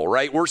remarkable,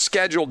 right? We're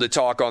scheduled to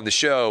talk on the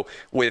show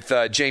with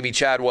Jamie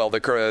Chadwell,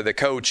 the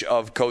coach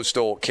of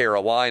Coastal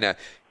Carolina,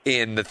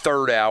 in the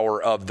third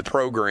hour of the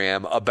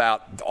program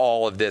about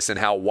all of this and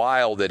how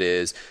wild it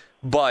is.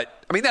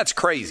 But, I mean, that's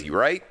crazy,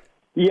 right?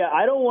 Yeah,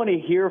 I don't want to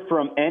hear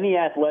from any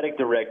athletic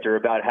director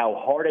about how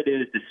hard it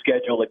is to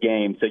schedule a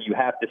game, so you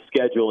have to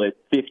schedule it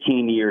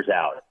 15 years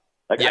out.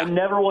 I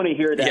never want to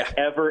hear that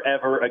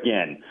ever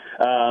again.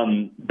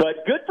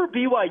 But good for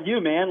BYU,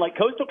 man. Like,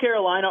 Coastal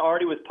Carolina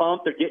already was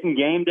pumped. They're getting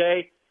game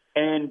day.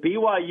 And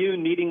BYU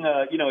needing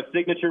a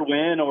signature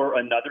win or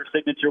another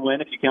signature win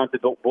if you count the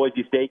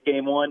Boise State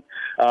game one,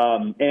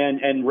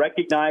 and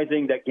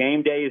recognizing that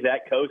game day is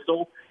at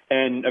Coastal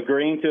and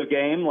agreeing to a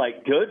game,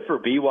 like, good for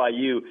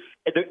BYU.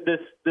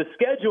 The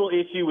schedule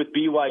issue with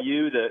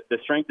BYU, the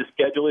strength of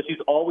schedule issue,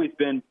 has always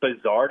been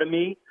bizarre to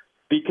me,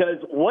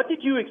 because what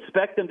did you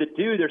expect them to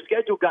do? Their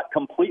schedule got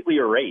completely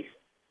erased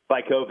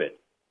by COVID.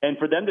 And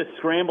for them to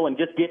scramble and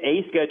just get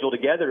a schedule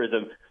together is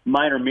a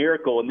minor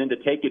miracle, and then to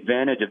take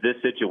advantage of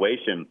this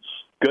situation,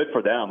 good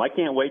for them. I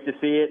can't wait to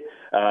see it.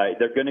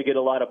 They're going to get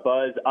a lot of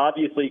buzz.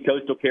 Obviously,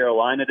 Coastal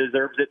Carolina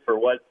deserves it for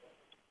what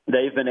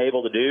they've been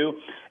able to do.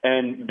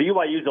 And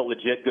BYU's a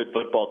legit good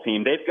football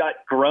team. They've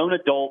got grown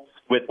adults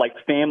with, like,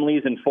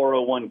 families and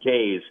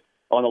 401ks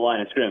on the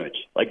line of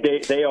scrimmage. Like,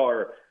 they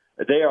are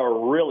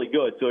really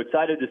good. So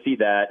excited to see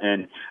that.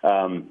 And,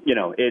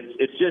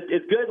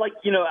 it's good. Like,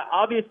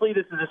 obviously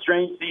this is a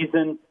strange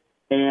season,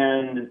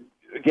 and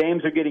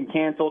games are getting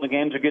canceled and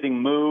games are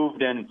getting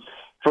moved. And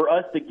for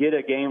us to get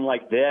a game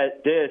like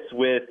this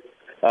with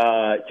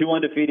two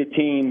undefeated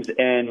teams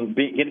and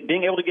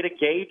being able to get a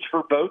gauge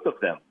for both of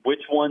them,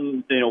 which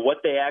one, what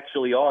they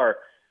actually are,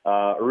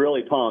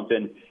 really pumped.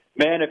 And,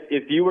 man,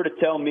 if you were to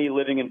tell me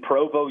living in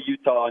Provo,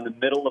 Utah, in the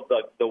middle of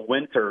the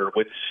winter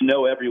with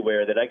snow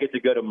everywhere, that I get to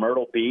go to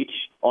Myrtle Beach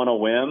on a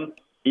whim,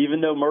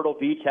 even though Myrtle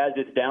Beach has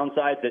its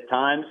downsides at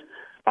times,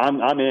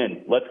 I'm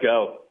in. Let's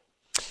go.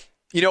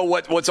 You know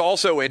what's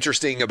also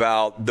interesting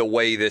about the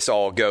way this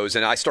all goes,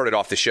 and I started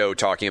off the show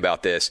talking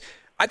about this,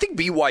 I think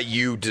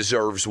BYU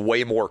deserves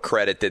way more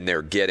credit than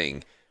they're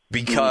getting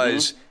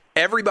because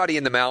everybody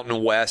in the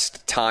Mountain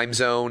West time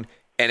zone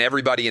and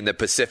everybody in the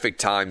Pacific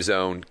time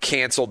zone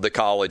canceled the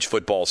college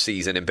football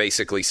season and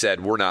basically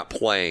said we're not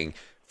playing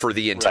for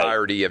the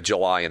entirety of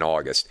July and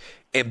August.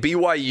 And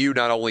BYU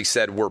not only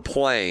said we're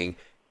playing,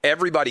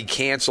 everybody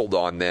canceled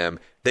on them.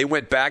 They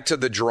went back to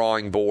the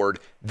drawing board.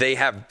 They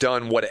have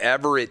done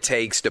whatever it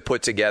takes to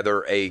put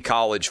together a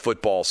college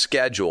football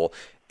schedule.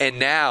 And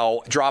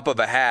now, drop of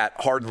a hat,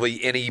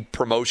 hardly any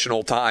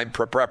promotional time,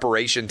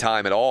 preparation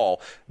time at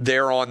all.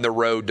 They're on the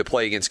road to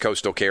play against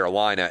Coastal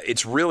Carolina.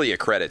 It's really a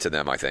credit to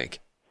them, I think.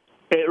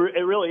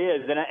 It really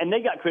is. And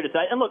they got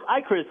criticized. And look,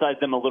 I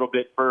criticized them a little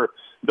bit for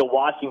the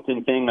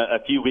Washington thing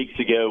a few weeks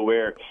ago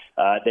where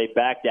they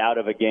backed out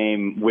of a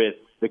game with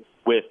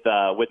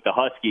the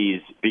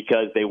Huskies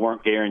because they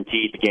weren't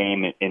guaranteed the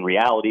game in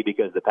reality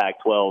because the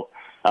Pac-12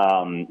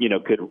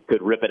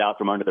 could rip it out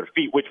from under their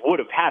feet, which would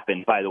have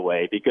happened, by the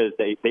way, because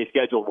they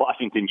scheduled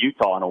Washington,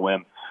 Utah on a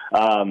whim.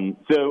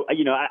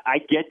 I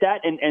get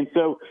that. And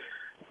so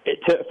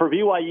for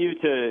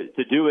BYU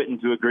to do it and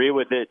to agree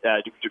with it,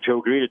 to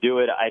agree to do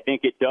it, I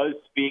think it does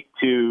speak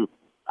to,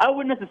 I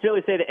wouldn't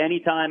necessarily say the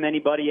anytime,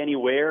 anybody,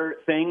 anywhere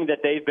thing that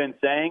they've been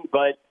saying,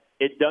 but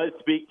it does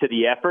speak to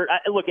the effort.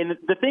 Look, and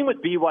the thing with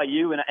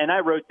BYU, and I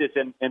wrote this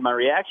in my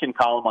reaction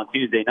column on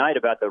Tuesday night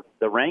about the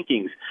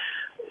rankings,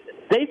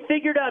 they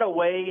figured out a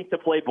way to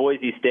play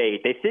Boise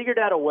State. They figured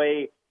out a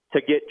way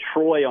to get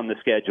Troy on the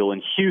schedule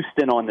and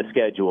Houston on the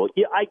schedule.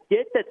 Yeah, I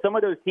get that some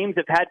of those teams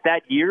have had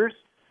bad years,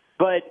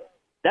 but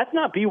that's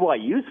not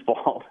BYU's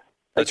fault.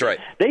 That's right.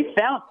 They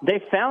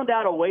found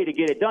out a way to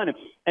get it done.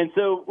 And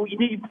so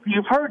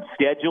you've heard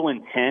schedule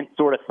intent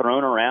sort of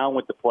thrown around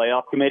with the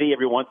playoff committee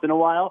every once in a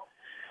while.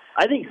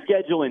 I think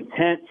schedule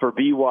intent for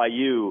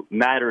BYU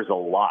matters a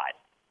lot,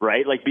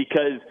 right? Like,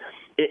 because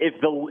if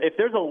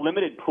there's a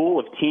limited pool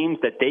of teams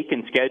that they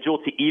can schedule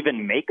to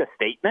even make a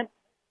statement,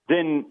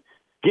 then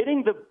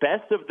getting the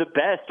best of the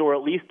best, or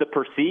at least the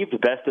perceived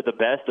best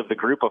of the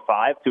group of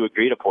five to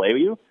agree to play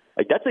with you,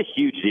 like, that's a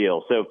huge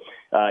deal. So,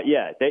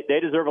 they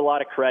deserve a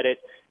lot of credit.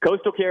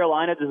 Coastal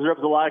Carolina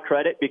deserves a lot of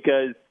credit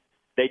because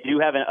they do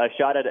have a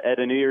shot at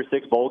a New Year's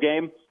Six bowl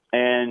game.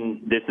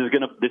 And this is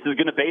gonna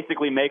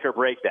basically make or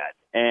break that.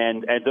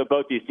 And so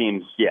both these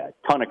teams,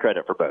 ton of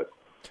credit for both.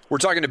 We're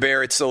talking to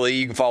Barrett Sallee.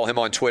 You can follow him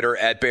on Twitter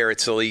at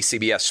Barrett Sallee.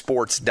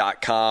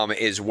 CBSSports.com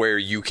is where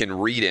you can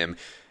read him.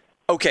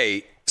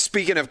 Okay,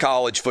 speaking of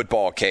college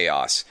football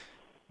chaos,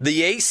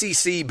 the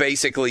ACC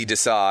basically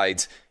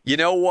decides, you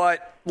know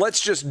what?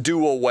 Let's just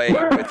do away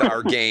with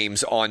our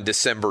games on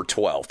December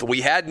 12th.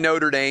 We had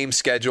Notre Dame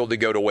scheduled to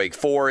go to Wake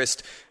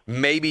Forest.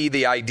 Maybe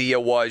the idea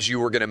was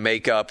you were going to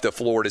make up the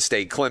Florida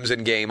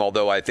State-Clemson game,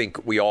 although I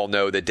think we all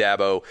know that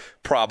Dabo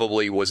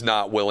probably was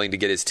not willing to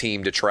get his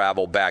team to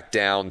travel back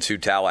down to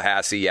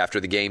Tallahassee after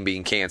the game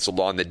being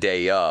canceled on the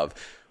day of.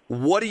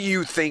 What do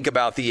you think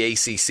about the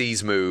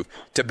ACC's move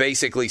to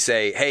basically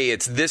say, hey,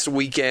 it's this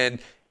weekend,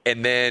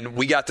 and then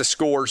we got the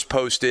scores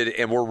posted,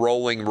 and we're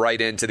rolling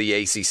right into the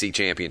ACC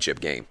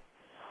championship game?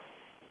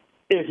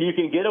 If you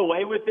can get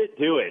away with it,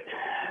 do it.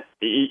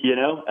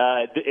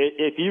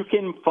 If you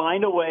can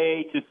find a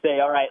way to say,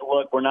 all right,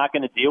 look, we're not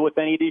going to deal with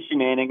any of these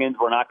shenanigans.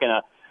 We're not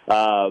going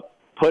to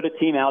put a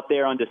team out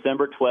there on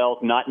December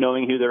 12th not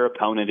knowing who their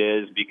opponent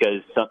is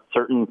because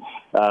certain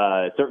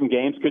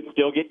games could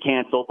still get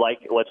canceled.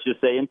 Like, let's just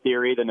say in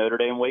theory, the Notre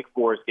Dame Wake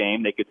Forest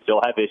game, they could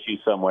still have issues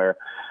somewhere.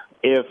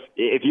 If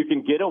you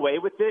can get away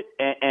with it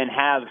and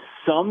have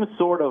some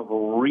sort of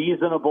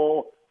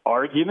reasonable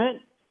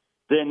argument,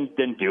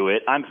 then do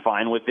it. I'm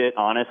fine with it,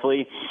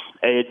 honestly.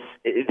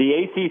 The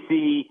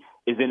ACC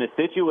is in a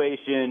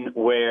situation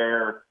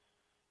where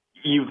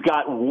you've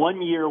got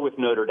 1 year with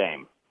Notre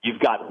Dame. You've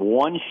got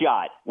one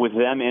shot with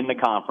them in the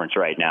conference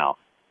right now.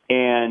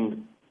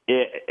 And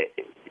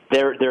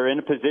they're in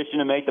a position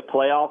to make the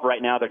playoff.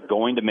 Right now they're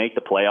going to make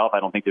the playoff. I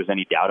don't think there's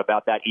any doubt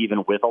about that,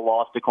 even with a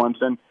loss to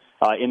Clemson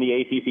in the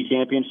ACC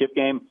championship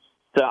game.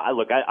 So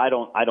I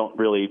don't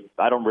really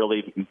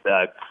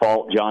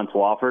fault John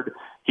Swofford.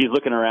 He's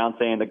looking around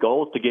saying the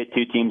goal is to get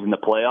two teams in the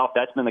playoff.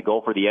 That's been the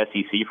goal for the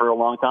SEC for a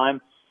long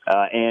time.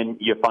 And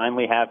you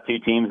finally have two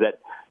teams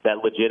that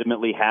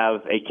legitimately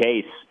have a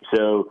case.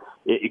 So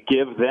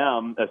give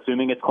them,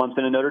 assuming it's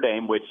Clemson and Notre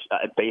Dame, which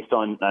based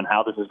on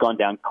how this has gone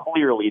down,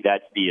 clearly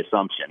that's the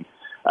assumption.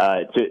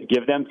 To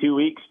give them 2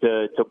 weeks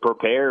to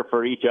prepare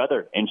for each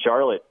other in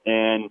Charlotte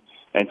and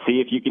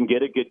see if you can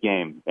get a good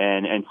game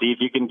and see if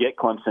you can get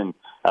Clemson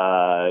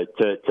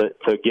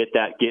to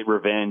get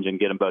revenge and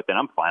get them both. And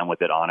I'm fine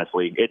with it,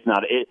 honestly. It's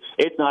not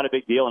a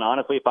big deal. And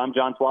honestly, if I'm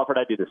John Swofford,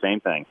 I'd do the same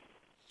thing.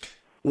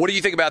 What do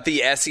you think about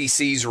the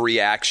SEC's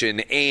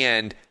reaction?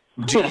 And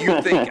do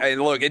you think,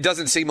 and look, it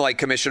doesn't seem like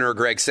Commissioner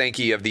Greg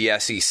Sankey of the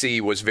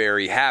SEC was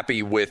very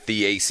happy with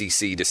the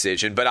ACC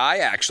decision, but I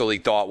actually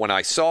thought when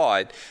I saw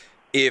it,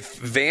 if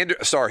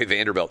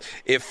Vanderbilt,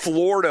 if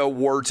Florida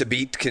were to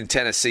beat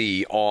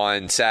Tennessee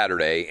on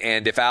Saturday,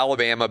 and if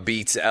Alabama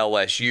beats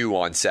LSU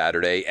on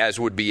Saturday, as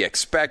would be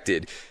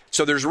expected,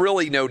 so there's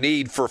really no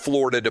need for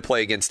Florida to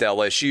play against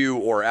LSU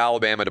or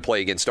Alabama to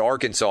play against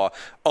Arkansas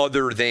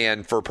other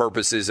than for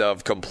purposes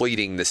of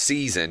completing the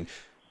season.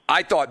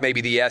 I thought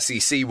maybe the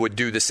SEC would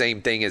do the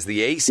same thing as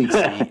the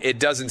ACC. It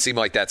doesn't seem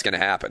like that's going to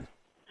happen.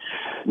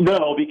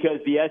 No, because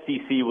the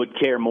SEC would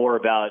care more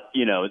about,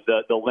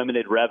 the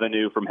limited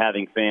revenue from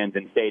having fans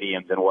in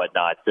stadiums and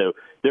whatnot. So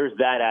there's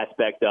that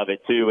aspect of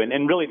it, too.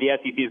 And really the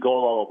SEC's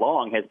goal all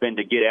along has been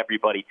to get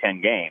everybody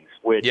 10 games,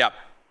 which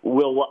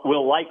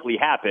will likely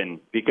happen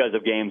because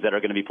of games that are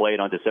going to be played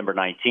on December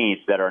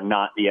 19th that are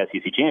not the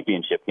SEC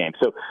championship games.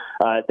 So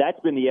that's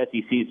been the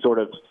SEC's sort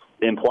of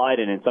implied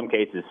and in some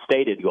cases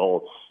stated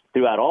goal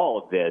throughout all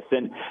of this.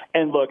 And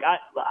look,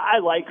 I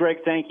like Greg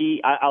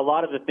Sankey. A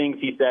lot of the things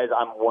he says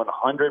I'm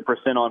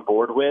 100% on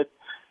board with.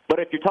 But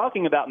if you're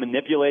talking about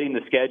manipulating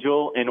the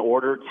schedule in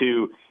order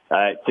to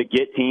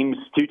get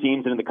two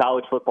teams into the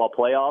college football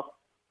playoff,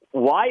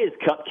 why is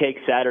Cupcake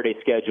Saturday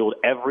scheduled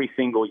every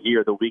single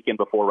year the weekend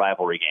before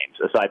rivalry games,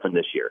 aside from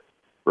this year?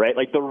 Right?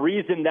 Like, the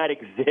reason that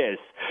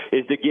exists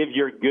is to give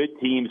your good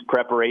teams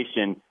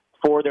preparation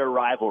for their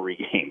rivalry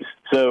games.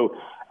 So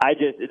I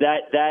just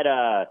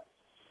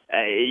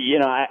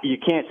you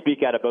can't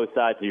speak out of both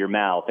sides of your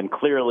mouth. And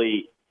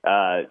clearly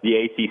the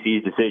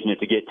ACC's decision is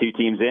to get two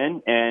teams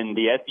in, and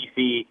the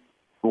SEC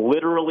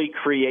literally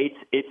creates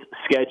its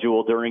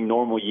schedule during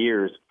normal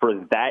years for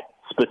that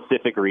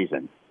specific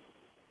reason.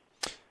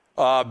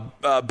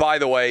 By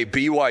the way,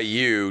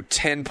 BYU,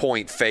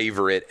 10-point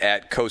favorite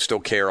at Coastal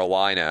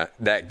Carolina.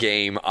 That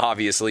game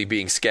obviously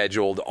being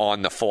scheduled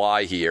on the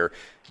fly here.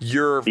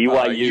 BYU.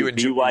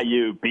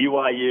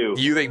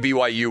 You think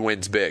BYU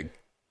wins big?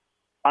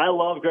 I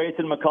love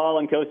Grayson McCall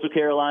and Coastal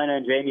Carolina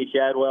and Jamie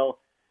Chadwell.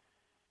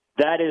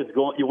 That is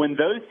when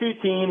those two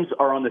teams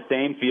are on the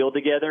same field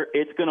together,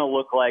 it's going to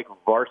look like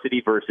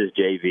varsity versus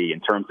JV in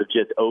terms of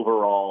just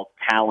overall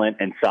talent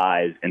and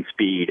size and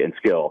speed and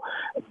skill.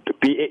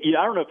 I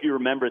don't know if you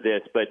remember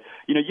this, but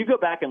you go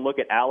back and look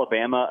at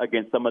Alabama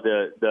against some of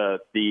the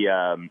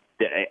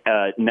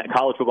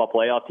college football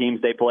playoff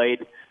teams they played,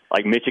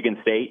 like Michigan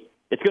State.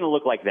 It's going to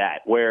look like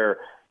that, where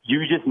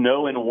you just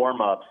know in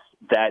warm-ups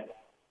that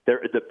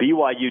the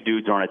BYU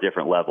dudes are on a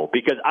different level.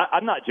 Because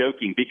I'm not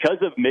joking. Because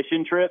of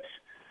mission trips,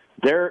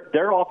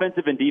 their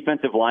offensive and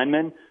defensive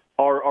linemen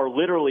are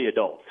literally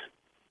adults,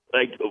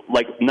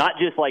 like not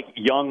just like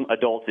young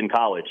adults in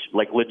college,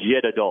 like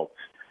legit adults.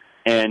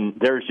 And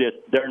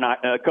they're not.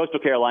 Coastal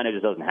Carolina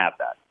just doesn't have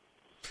that.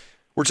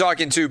 We're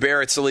talking to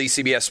Barrett Sallee,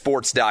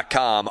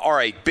 CBSSports.com. All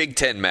right, Big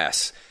Ten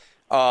mess.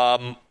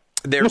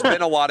 There's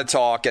been a lot of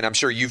talk, and I'm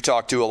sure you've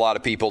talked to a lot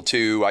of people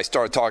too. I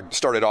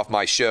started off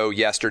my show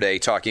yesterday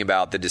talking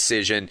about the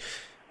decision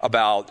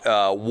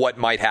about what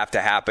might have to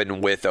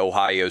happen with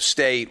Ohio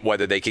State,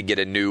 whether they could get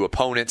a new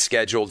opponent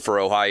scheduled for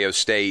Ohio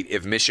State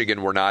if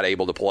Michigan were not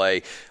able to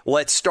play.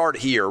 Let's start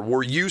here.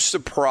 Were you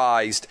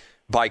surprised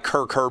by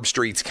Kirk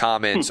Herbstreit's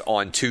comments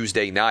on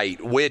Tuesday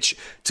night, which,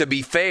 to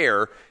be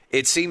fair,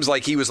 it seems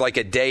like he was like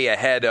a day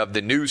ahead of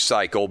the news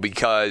cycle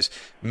because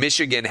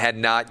Michigan had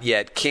not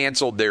yet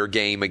canceled their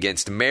game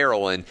against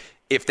Maryland.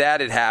 If that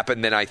had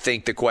happened, then I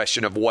think the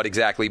question of what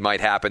exactly might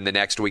happen the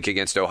next week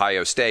against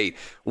Ohio State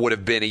would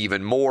have been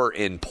even more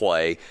in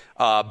play.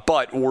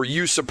 But were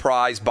you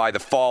surprised by the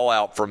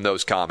fallout from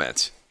those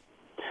comments?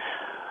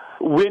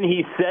 When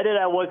he said it,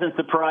 I wasn't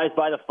surprised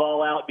by the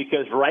fallout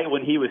because right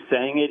when he was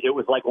saying it, it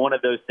was like one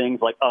of those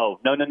things like, oh,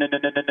 no,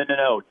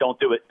 don't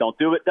do it. No,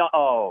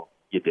 oh,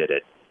 you did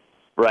it.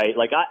 Right?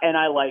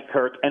 I like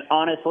Kirk. And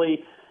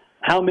honestly,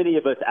 how many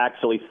of us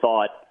actually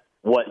thought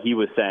what he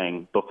was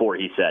saying before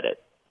he said it?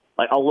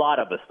 Like, a lot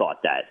of us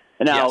thought that.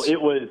 And now yes.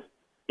 it was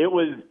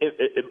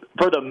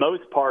for the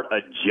most part a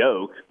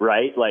joke,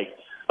 right? Like,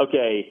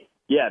 okay,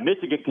 yeah,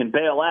 Michigan can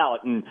bail out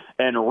and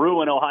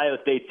ruin Ohio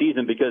State's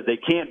season because they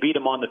can't beat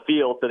them on the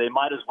field, so they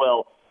might as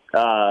well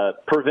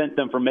prevent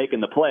them from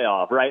making the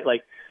playoff, right?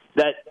 Like,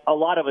 that a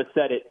lot of us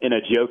said it in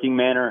a joking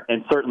manner,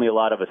 and certainly a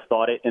lot of us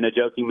thought it in a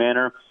joking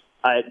manner.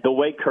 The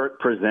way Kirk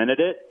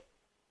presented it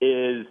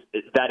is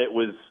that it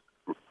was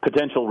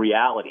potential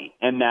reality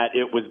and that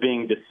it was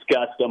being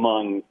discussed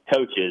among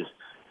coaches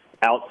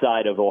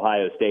outside of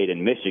Ohio State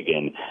and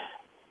Michigan.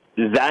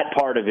 That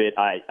part of it,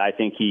 I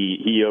think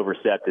he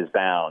overstepped his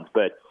bounds.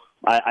 But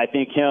I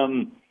think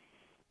him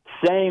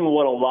saying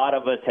what a lot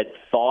of us had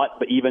thought,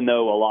 but even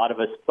though a lot of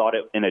us thought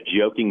it in a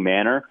joking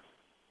manner,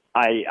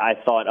 I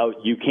thought, oh,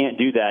 you can't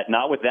do that.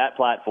 Not with that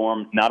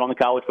platform, not on the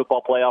college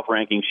football playoff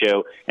ranking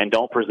show, and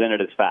don't present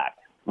it as fact,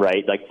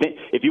 right? Like,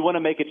 if you want to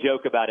make a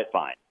joke about it,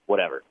 fine,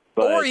 whatever.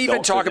 But or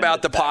even talk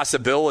about the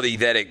possibility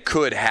that it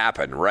could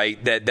happen,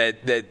 right?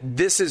 That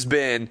this has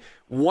been,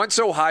 once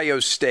Ohio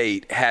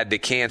State had to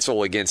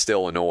cancel against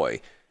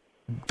Illinois,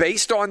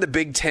 based on the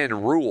Big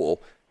Ten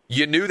rule,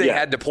 You knew they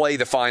had to play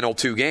the final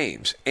 2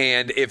 games.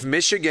 And if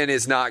Michigan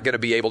is not going to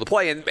be able to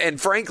play,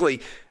 and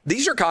frankly,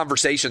 these are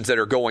conversations that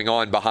are going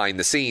on behind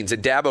the scenes.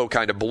 And Dabo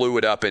kind of blew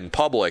it up in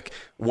public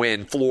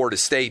when Florida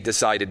State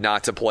decided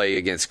not to play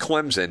against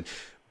Clemson.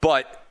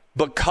 But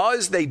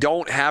because they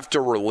don't have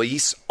to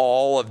release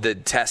all of the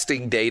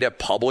testing data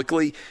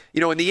publicly,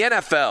 in the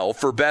NFL,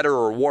 for better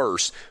or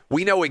worse,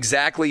 we know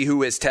exactly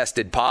who has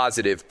tested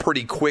positive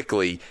pretty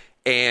quickly.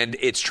 And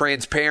it's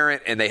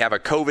transparent, and they have a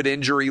COVID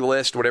injury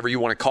list, whatever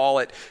you want to call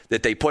it,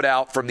 that they put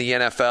out from the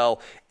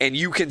NFL, and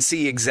you can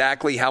see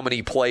exactly how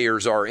many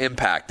players are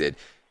impacted.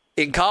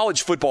 In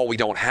college football, we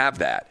don't have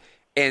that.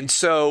 And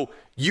so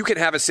you can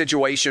have a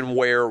situation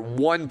where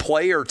one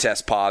player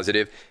tests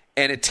positive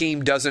and a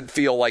team doesn't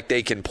feel like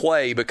they can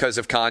play because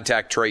of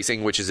contact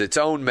tracing, which is its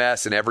own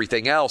mess and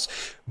everything else,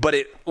 but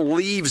it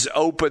leaves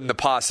open the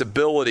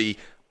possibility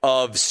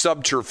of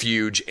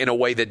subterfuge in a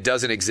way that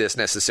doesn't exist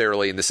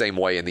necessarily in the same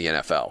way in the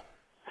NFL.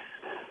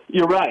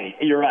 You're right.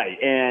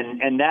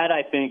 And that,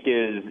 I think,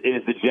 is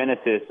the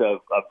genesis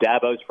of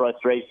Dabo's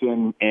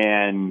frustration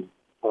and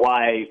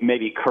why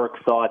maybe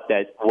Kirk thought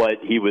that what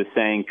he was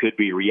saying could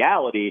be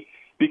reality,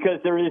 because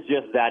there is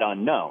just that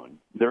unknown,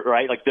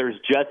 right? Like, there's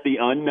just the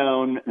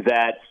unknown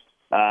that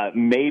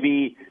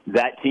maybe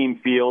that team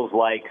feels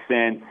like,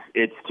 since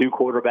its 2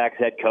 quarterbacks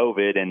had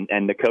COVID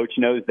and the coach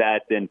knows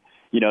that, then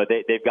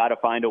they've got to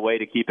find a way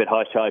to keep it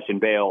hush-hush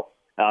and bail.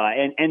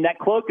 And that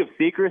cloak of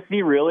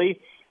secrecy really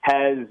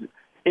has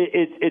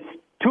it's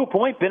to a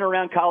point been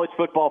around college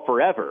football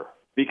forever,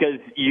 because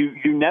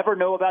you never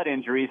know about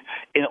injuries.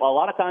 And a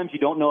lot of times you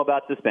don't know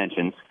about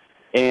suspensions.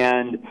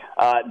 And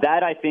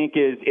that, I think,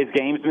 is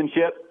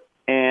gamesmanship.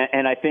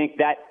 And I think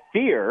that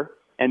fear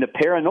and the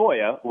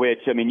paranoia, which,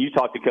 you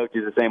talk to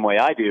coaches the same way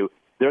I do,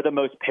 they're the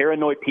most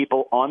paranoid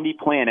people on the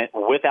planet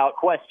without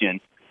question.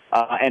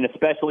 And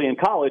especially in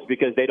college,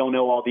 because they don't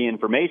know all the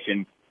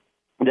information,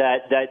 that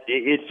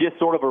it's just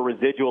sort of a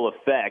residual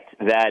effect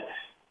that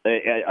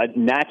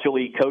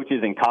naturally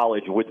coaches in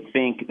college would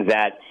think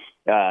that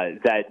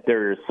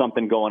there's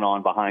something going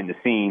on behind the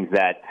scenes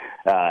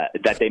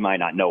that they might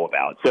not know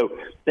about. So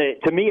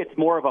to me, it's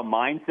more of a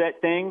mindset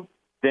thing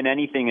than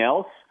anything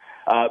else.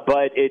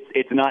 But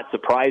it's not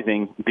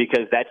surprising,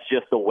 because that's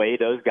just the way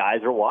those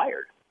guys are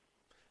wired.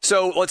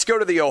 So let's go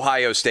to the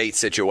Ohio State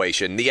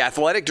situation. The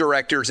athletic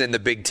directors in the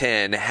Big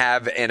Ten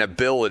have an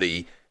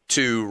ability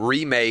to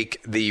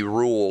remake the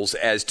rules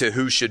as to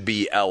who should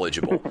be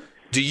eligible.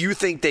 Do you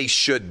think they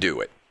should do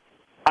it?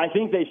 I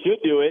think they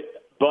should do it,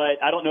 but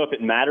I don't know if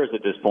it matters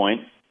at this point.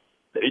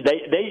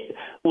 They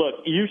look,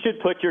 you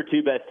should put your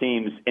 2 best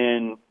teams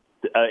in.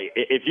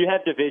 If you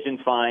have divisions,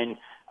 fine.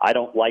 I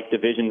don't like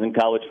divisions in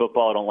college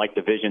football. I don't like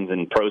divisions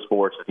in pro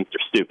sports. I think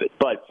they're stupid.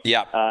 But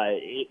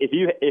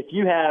if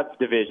you have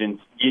divisions,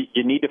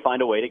 you need to find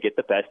a way to get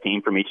the best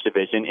team from each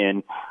division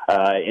in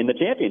the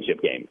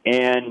championship game.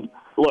 And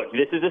look,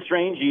 this is a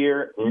strange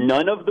year.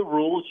 None of the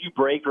rules you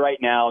break right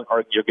now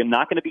you're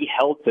not going to be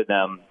held to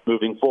them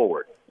moving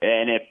forward.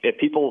 And if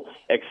people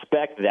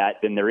expect that,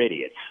 then they're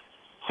idiots.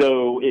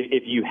 So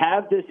if you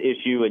have this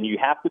issue and you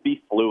have to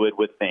be fluid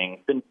with things,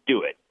 then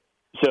do it.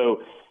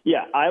 So.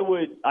 Yeah, I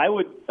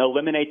would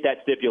eliminate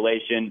that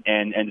stipulation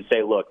and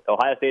say, look,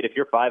 Ohio State, if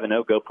you're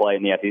 5-0, go play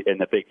in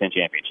the Big Ten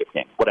championship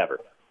game, whatever.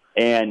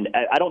 And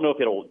I don't know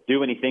if it'll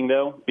do anything,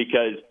 though,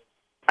 because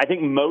I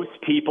think most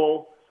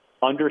people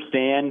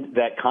understand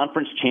that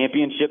conference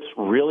championships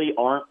really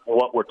aren't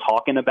what we're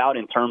talking about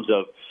in terms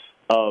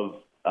of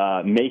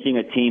making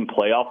a team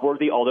playoff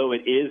worthy, although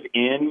it is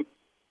in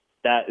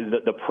that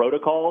the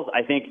protocols.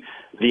 I think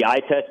the eye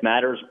test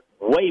matters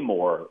way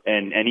more,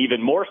 and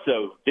even more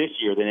so this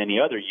year than any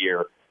other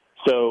year.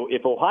 So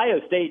if Ohio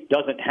State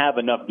doesn't have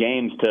enough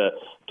games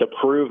to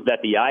prove that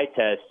the eye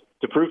test,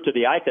 to prove to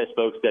the eye test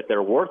folks that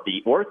they're worth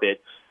it,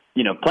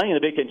 playing in the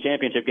Big Ten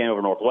championship game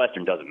over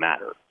Northwestern doesn't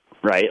matter,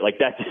 right? Like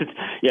that's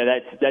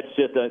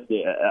just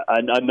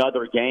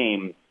another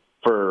game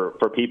for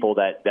people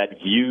that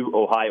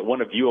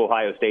want to view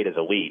Ohio State as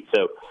elite.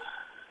 So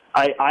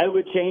I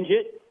would change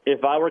it.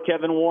 If I were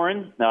Kevin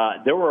Warren,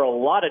 there were a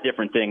lot of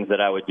different things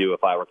that I would do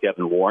if I were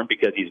Kevin Warren,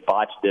 because he's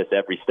botched this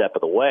every step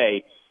of the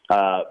way.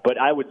 But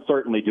I would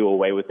certainly do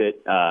away with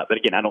it. But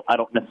again, I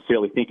don't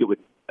necessarily think it would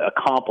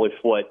accomplish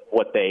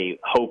what they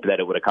hope that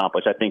it would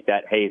accomplish. I think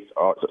that hay's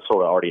sort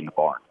of already in the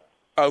barn.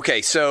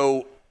 Okay,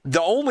 so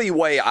the only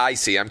way I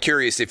see, I'm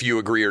curious if you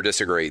agree or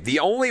disagree, the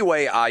only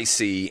way I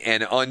see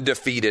an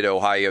undefeated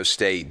Ohio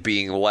State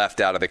being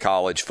left out of the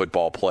college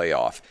football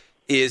playoff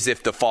is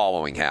if the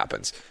following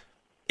happens.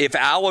 If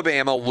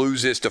Alabama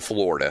loses to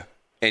Florida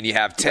and you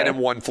have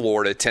 10-1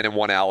 Florida,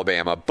 10-1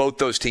 Alabama, both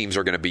those teams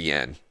are going to be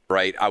in,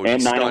 right? I would be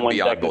stunned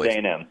beyond belief.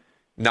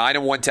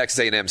 9-1 Texas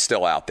A&M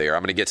still out there.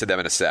 I'm going to get to them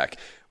in a sec.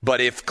 But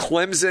if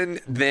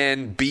Clemson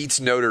then beats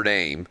Notre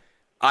Dame,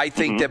 I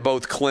think that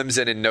both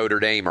Clemson and Notre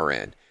Dame are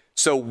in.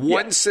 So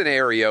one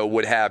scenario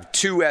would have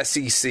 2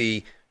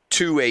 SEC,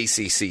 2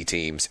 ACC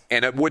teams,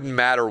 and it wouldn't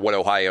matter what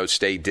Ohio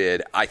State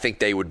did. I think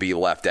they would be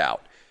left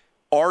out.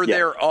 Are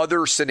there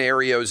other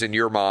scenarios in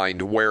your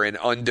mind where an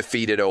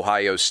undefeated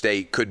Ohio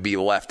State could be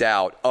left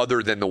out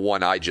other than the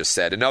one I just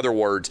said? In other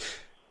words,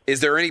 is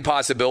there any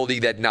possibility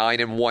that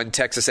 9-1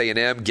 Texas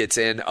A&M gets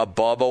in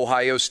above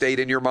Ohio State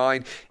in your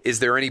mind? Is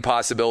there any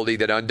possibility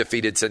that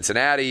undefeated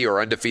Cincinnati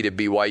or undefeated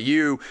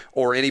BYU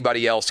or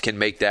anybody else can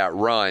make that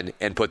run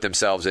and put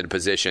themselves in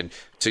position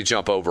to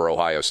jump over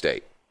Ohio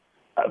State?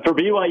 For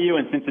BYU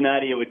and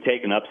Cincinnati, it would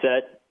take an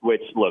upset,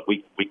 which, look,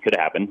 we could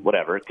happen,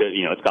 whatever. It could,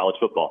 it's college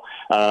football.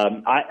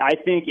 I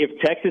think if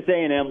Texas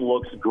A&M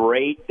looks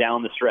great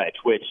down the stretch,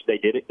 which they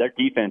did, their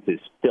defense is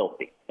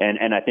filthy.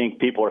 And I think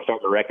people are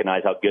starting to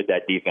recognize how good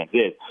that defense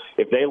is.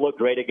 If they look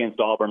great against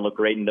Auburn, look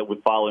great in the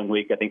following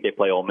week, I think they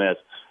play Ole Miss.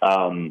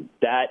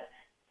 That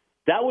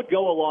would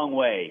go a long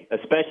way,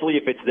 especially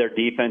if it's their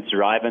defense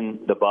driving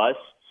the bus,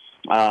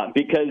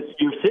 because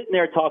you're sitting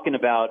there talking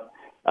about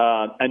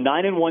a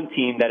 9-1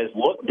 team that has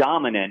looked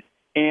dominant.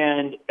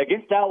 And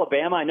against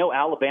Alabama, I know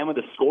Alabama,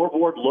 the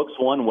scoreboard looks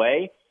one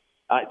way.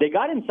 They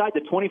got inside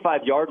the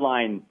 25-yard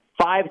line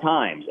 5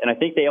 times, and I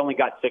think they only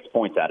got 6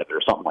 points out of it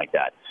or something like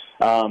that.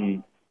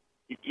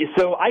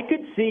 So I could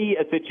see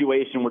a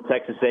situation where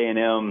Texas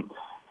A&M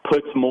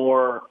puts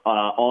more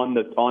on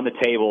the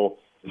table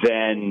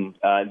than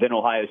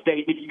Ohio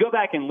State. If you go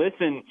back and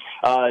listen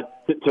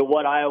to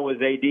what Iowa's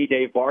AD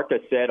Dave Barca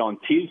said on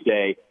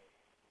Tuesday,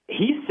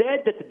 he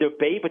said that the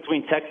debate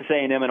between Texas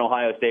A&M and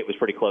Ohio State was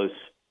pretty close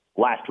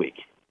last week.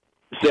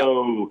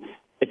 So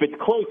if it's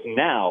close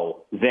now,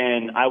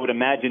 then I would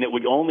imagine it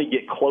would only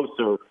get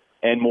closer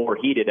and more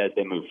heated as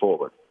they move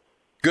forward.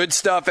 Good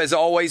stuff, as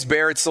always,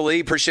 Barrett Sallee.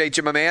 Appreciate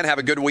you, my man. Have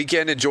a good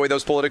weekend. Enjoy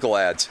those political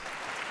ads.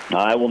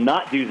 I will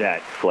not do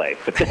that, Clay,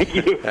 but thank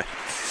you.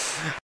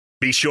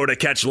 Be sure to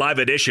catch live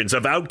editions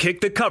of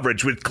Outkick the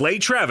Coverage with Clay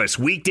Travis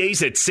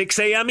weekdays at 6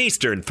 a.m.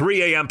 Eastern,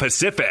 3 a.m.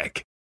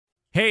 Pacific.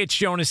 Hey, it's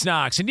Jonas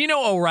Knox, and you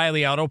know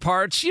O'Reilly Auto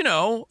Parts. You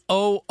know,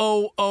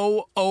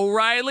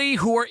 O'Reilly,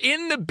 who are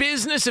in the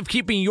business of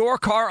keeping your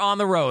car on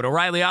the road.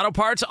 O'Reilly Auto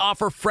Parts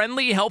offer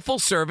friendly, helpful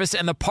service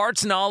and the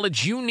parts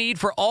knowledge you need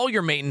for all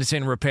your maintenance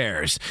and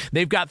repairs.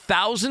 They've got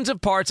thousands of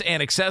parts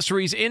and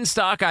accessories in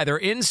stock, either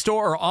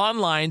in-store or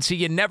online, so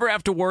you never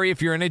have to worry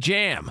if you're in a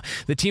jam.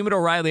 The team at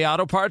O'Reilly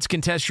Auto Parts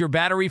can test your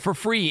battery for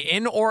free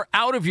in or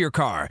out of your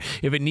car.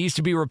 If it needs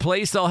to be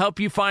replaced, they'll help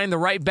you find the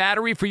right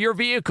battery for your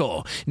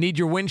vehicle. Need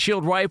your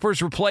windshield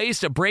wipers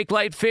replaced, a brake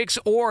light fix,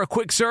 or a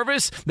quick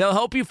service? They'll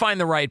help you find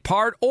the right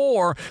part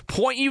or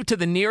point you to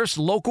the nearest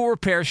local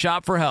repair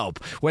shop for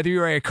help. Whether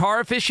you're a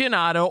car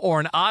aficionado or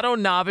an auto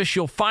novice,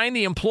 you'll find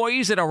the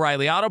employees at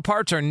O'Reilly Auto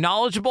Parts are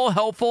knowledgeable,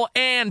 helpful,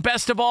 and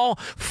best of all,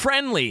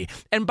 friendly.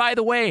 And by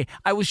the way,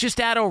 I was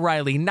just at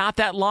O'Reilly not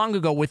that long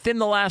ago, within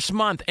the last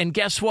month, and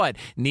guess what?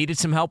 Needed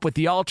some help with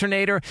the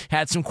alternator,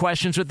 had some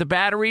questions with the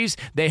batteries.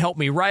 They helped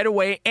me right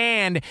away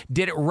and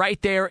did it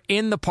right there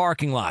in the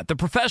parking lot. The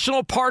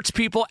professional parts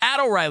people at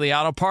O'Reilly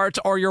Auto Parts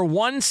are your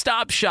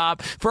one-stop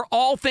shop for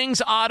all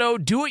things auto,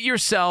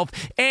 do-it-yourself,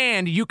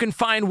 and you can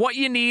find what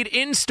you need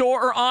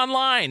in-store or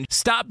online.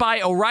 Stop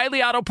by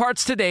O'Reilly Auto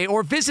Parts today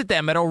or visit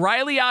them at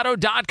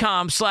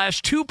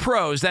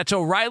O'ReillyAuto.com/2pros. That's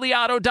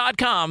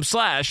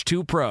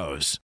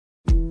O'ReillyAuto.com/2pros.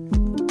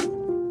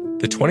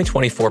 The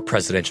 2024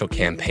 presidential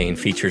campaign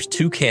features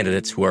 2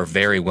 candidates who are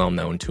very well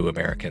known to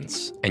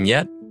Americans. And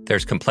yet,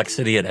 there's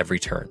complexity at every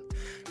turn.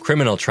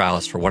 Criminal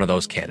trials for one of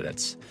those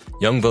candidates.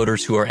 Young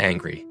voters who are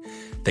angry.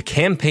 The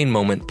Campaign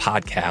Moment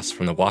podcast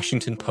from the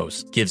Washington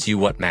Post gives you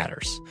what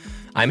matters.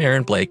 I'm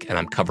Aaron Blake, and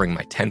I'm covering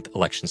my 10th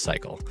election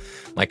cycle.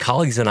 My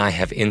colleagues and I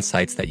have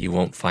insights that you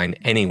won't find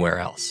anywhere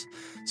else.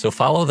 So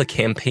follow The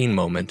Campaign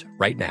Moment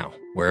right now,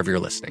 wherever you're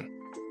listening.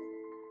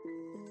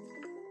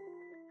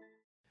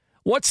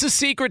 What's the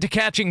secret to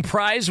catching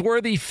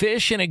prize-worthy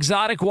fish in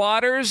exotic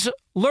waters?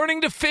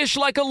 Learning to fish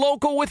like a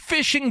local with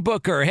Fishing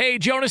Booker. Hey,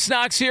 Jonas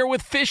Knox here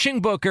with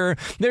Fishing Booker.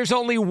 There's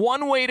only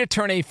one way to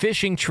turn a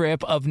fishing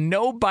trip of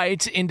no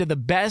bites into the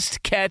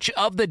best catch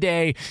of the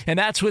day, and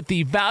that's with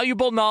the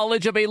valuable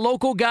knowledge of a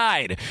local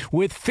guide.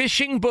 With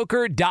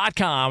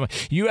FishingBooker.com,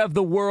 you have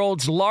the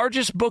world's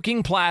largest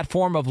booking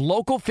platform of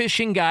local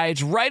fishing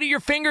guides right at your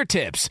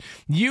fingertips.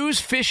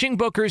 Use Fishing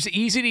Booker's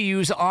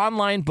easy-to-use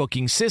online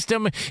booking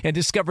system and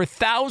discover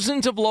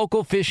thousands of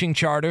local fishing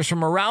charters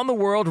from around the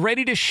world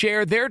ready to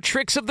share their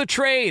tricks of the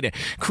trade.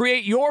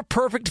 Create your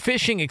perfect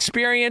fishing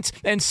experience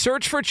and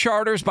search for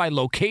charters by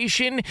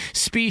location,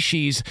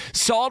 species,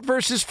 salt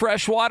versus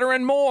freshwater,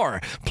 and more.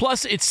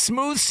 Plus, it's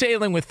smooth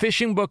sailing with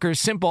Fishing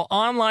Booker's simple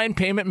online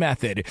payment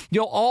method.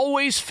 You'll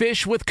always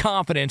fish with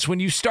confidence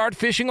when you start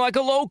fishing like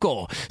a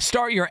local.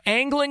 Start your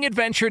angling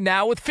adventure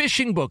now with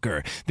Fishing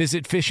Booker.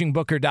 Visit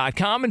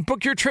FishingBooker.com and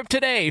book your trip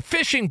today.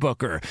 Fishing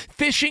Booker.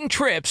 Fishing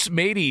trips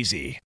made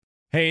easy.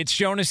 Hey, it's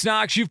Jonas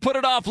Knox. You've put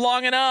it off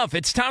long enough.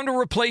 It's time to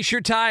replace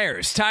your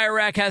tires. Tire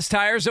Rack has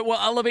tires that will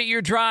elevate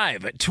your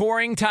drive.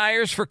 Touring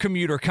tires for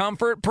commuter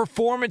comfort,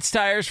 performance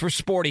tires for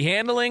sporty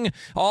handling,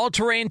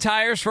 all-terrain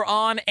tires for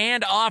on-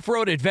 and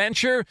off-road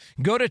adventure.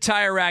 Go to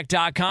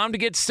TireRack.com to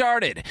get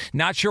started.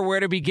 Not sure where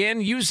to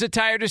begin? Use the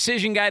Tire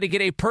Decision Guide to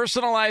get a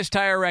personalized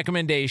tire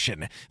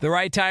recommendation. The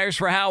right tires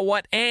for how,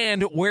 what,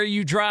 and where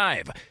you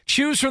drive.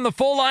 Choose from the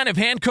full line of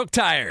hand-cooked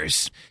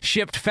tires.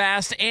 Shipped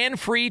fast and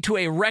free to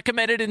a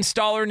recommended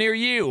installer near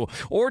you,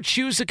 or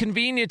choose the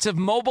convenience of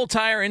mobile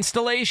tire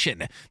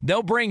installation.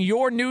 They'll bring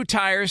your new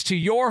tires to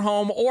your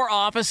home or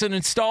office and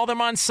install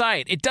them on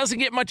site. It doesn't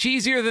get much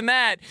easier than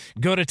that.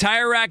 Go to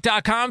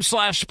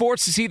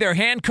TireRack.com/sports to see their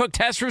hand-cooked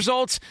test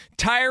results,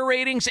 tire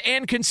ratings,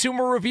 and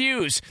consumer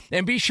reviews.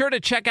 And be sure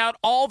to check out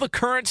all the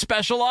current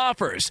special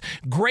offers.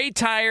 Great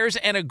tires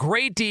and a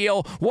great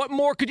deal. What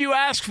more could you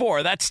ask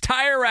for? That's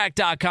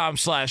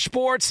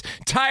TireRack.com/sports.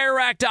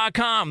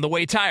 TireRack.com, the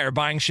way tire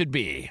buying should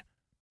be.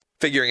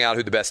 Figuring out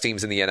who the best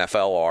teams in the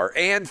NFL are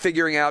and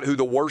figuring out who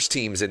the worst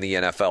teams in the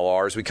NFL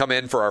are as we come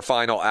in for our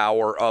final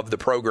hour of the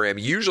program.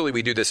 Usually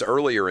we do this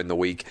earlier in the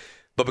week,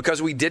 but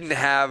because we didn't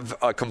have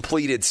a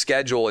completed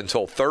schedule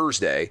until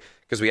Thursday,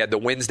 because we had the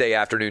Wednesday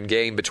afternoon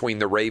game between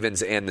the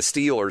Ravens and the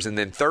Steelers, and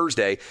then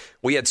Thursday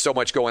we had so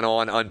much going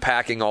on,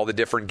 unpacking all the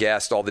different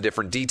guests, all the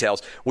different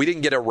details, we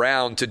didn't get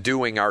around to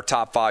doing our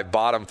top 5,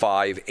 bottom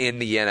 5 in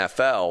the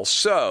NFL.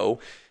 So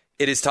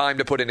it is time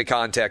to put into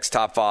context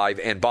top 5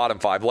 and bottom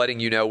 5, letting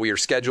you know we are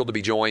scheduled to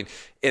be joined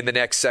in the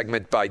next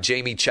segment by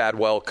Jamie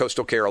Chadwell,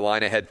 Coastal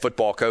Carolina head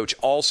football coach.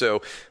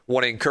 Also,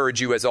 want to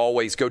encourage you, as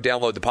always, go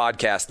download the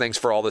podcast. Thanks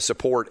for all the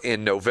support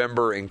in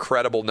November.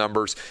 Incredible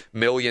numbers,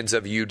 millions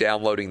of you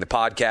downloading the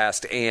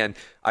podcast, and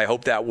I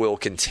hope that will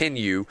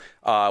continue.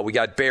 We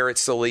got Barrett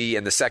Sallee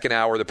in the second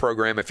hour of the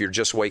program if you're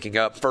just waking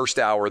up. First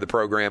hour of the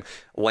program,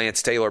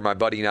 Lance Taylor, my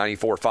buddy,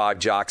 94.5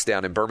 Jocks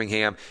down in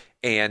Birmingham.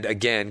 And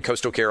again,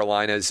 Coastal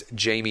Carolina's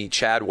Jamie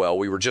Chadwell.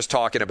 We were just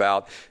talking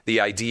about the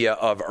idea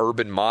of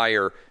Urban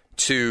Meyer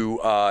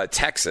to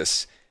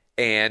Texas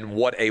and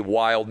what a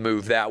wild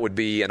move that would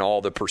be and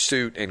all the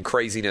pursuit and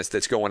craziness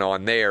that's going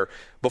on there.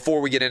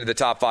 Before we get into the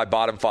top 5,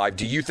 bottom 5,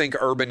 do you think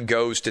Urban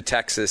goes to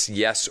Texas,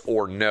 yes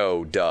or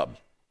no, Dub?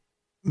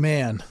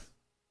 Man,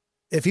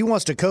 if he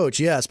wants to coach,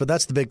 yes, but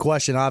that's the big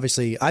question,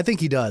 obviously. I think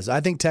he does. I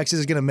think Texas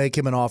is going to make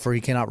him an offer he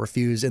cannot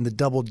refuse in the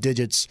double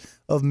digits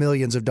of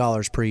millions of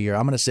dollars per year.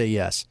 I'm going to say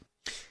yes.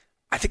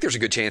 I think there's a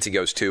good chance he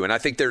goes too, and I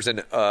think there's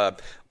an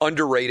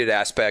underrated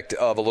aspect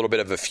of a little bit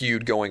of a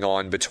feud going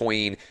on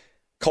between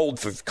Cold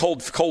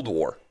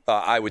War,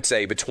 I would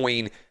say,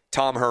 between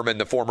Tom Herman,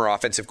 the former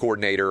offensive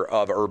coordinator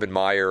of Urban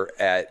Meyer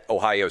at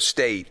Ohio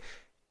State,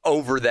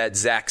 over that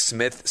Zach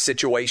Smith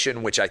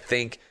situation, which I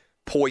think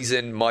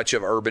poisoned much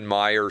of Urban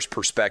Meyer's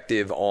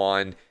perspective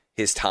on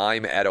his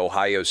time at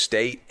Ohio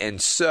State.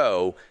 And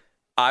so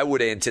I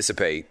would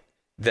anticipate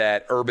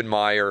that Urban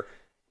Meyer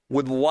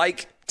would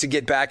like to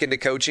get back into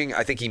coaching.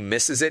 I think he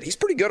misses it. He's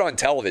pretty good on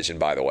television,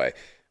 by the way.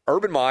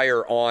 Urban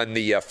Meyer on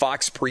the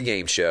Fox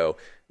pregame show,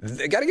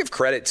 they got to give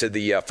credit to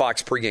the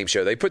Fox pregame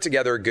show. They put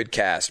together a good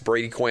cast.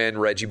 Brady Quinn,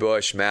 Reggie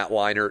Bush, Matt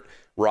Leinart,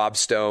 Rob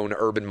Stone,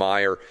 Urban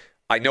Meyer.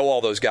 I know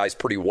all those guys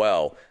pretty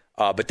well.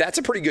 But that's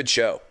a pretty good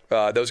show.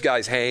 Those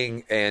guys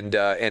hang and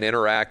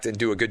interact and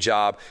do a good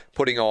job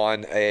putting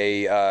on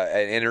an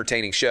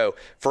entertaining show.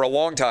 For a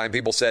long time,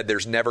 people said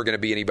there's never going to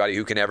be anybody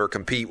who can ever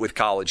compete with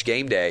College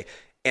Game Day.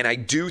 And I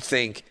do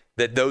think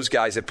that those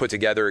guys have put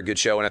together a good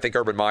show, and I think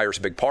Urban Meyer's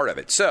a big part of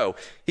it. So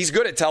he's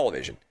good at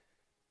television.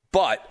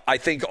 But I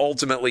think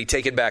ultimately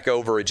taking back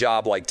over a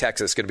job like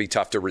Texas is going to be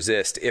tough to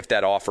resist if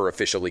that offer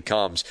officially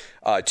comes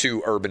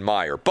to Urban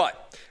Meyer. But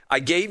I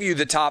gave you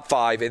the top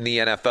 5 in the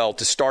NFL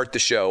to start the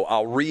show.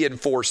 I'll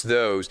reinforce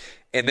those,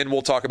 and then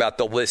we'll talk about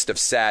the list of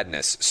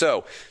sadness.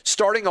 So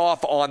starting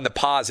off on the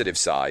positive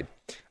side,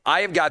 I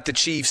have got the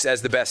Chiefs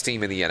as the best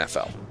team in the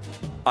NFL.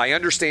 I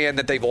understand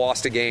that they've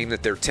lost a game,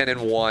 that they're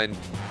 10-1,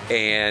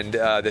 and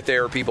that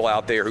there are people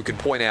out there who can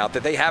point out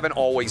that they haven't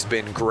always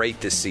been great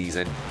this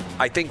season.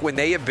 I think when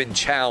they have been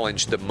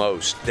challenged the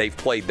most, they've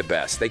played the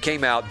best. They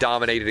came out,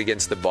 dominated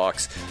against the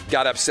Bucs,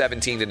 got up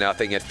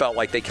 17-0. It felt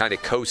like they kind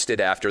of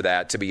coasted after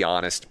that, to be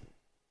honest.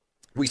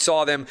 We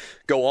saw them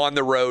go on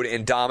the road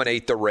and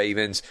dominate the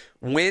Ravens.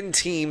 When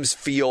teams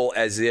feel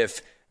as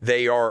if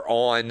they are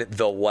on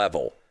the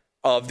level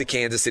of the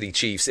Kansas City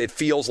Chiefs, it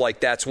feels like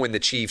that's when the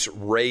Chiefs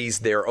raise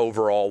their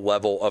overall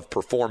level of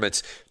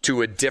performance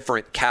to a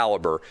different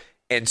caliber.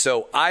 And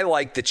so I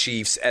like the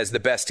Chiefs as the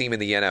best team in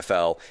the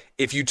NFL.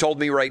 If you told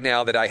me right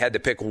now that I had to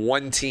pick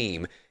one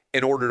team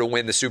in order to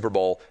win the Super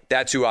Bowl,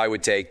 that's who I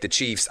would take, the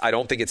Chiefs. I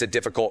don't think it's a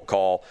difficult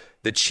call.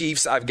 The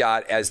Chiefs I've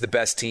got as the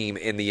best team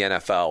in the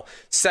NFL.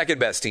 Second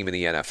best team in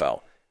the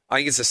NFL, I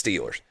think it's the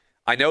Steelers.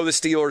 I know the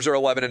Steelers are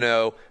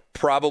 11-0.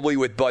 Probably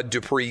with Bud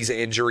Dupree's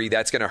injury,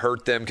 that's going to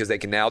hurt them because they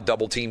can now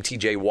double-team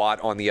T.J. Watt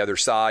on the other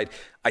side.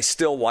 I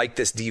still like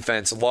this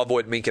defense. Love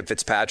what Minkah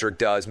Fitzpatrick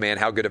does. Man,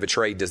 how good of a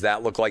trade does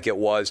that look like it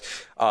was?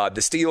 The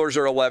Steelers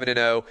are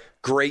 11-0.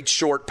 Great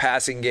short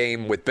passing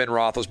game with Ben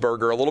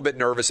Roethlisberger. A little bit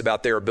nervous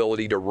about their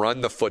ability to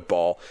run the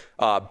football,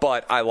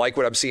 but I like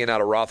what I'm seeing out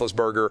of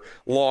Roethlisberger.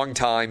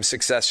 Long-time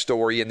success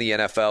story in the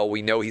NFL.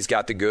 We know he's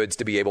got the goods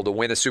to be able to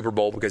win a Super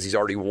Bowl because he's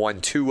already won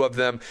 2 of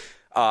them.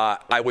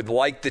 I would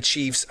like the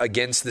Chiefs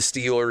against the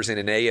Steelers in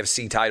an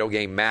AFC title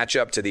game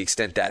matchup to the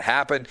extent that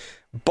happened,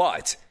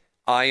 but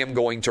I am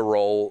going to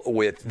roll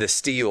with the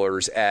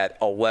Steelers at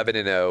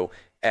 11-0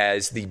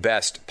 as the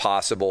best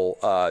possible,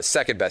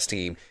 second best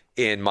team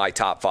in my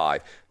top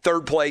 5.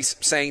 Third place,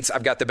 Saints.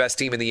 I've got the best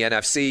team in the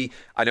NFC.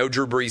 I know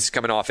Drew Brees is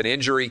coming off an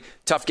injury.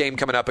 Tough game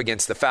coming up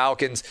against the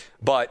Falcons.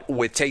 But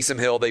with Taysom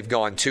Hill, they've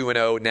gone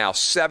 2-0, now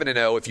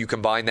 7-0 if you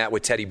combine that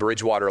with Teddy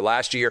Bridgewater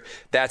last year.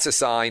 That's a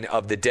sign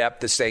of the depth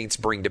the Saints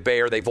bring to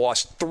bear. They've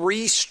lost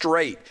 3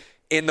 straight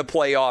in the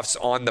playoffs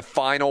on the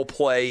final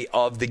play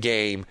of the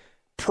game.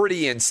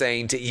 Pretty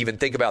insane to even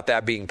think about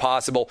that being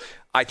possible.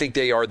 I think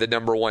they are the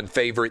number 1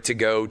 favorite to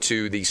go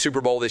to the Super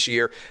Bowl this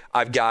year.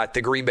 I've got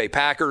the Green Bay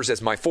Packers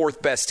as my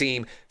 4th best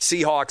team,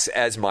 Seahawks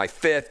as my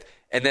 5th,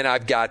 and then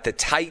I've got the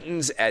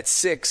Titans at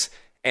 6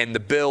 and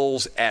the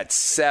Bills at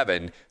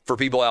 7 for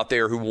people out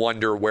there who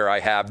wonder where I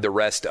have the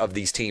rest of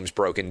these teams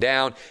broken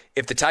down.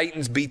 If the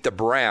Titans beat the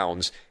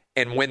Browns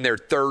and win their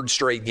 3rd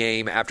straight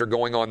game after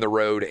going on the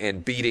road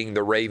and beating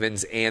the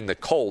Ravens and the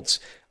Colts,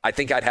 I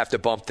think I'd have to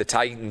bump the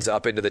Titans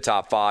up into the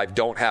top 5.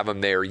 Don't have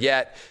them there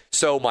yet.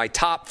 So my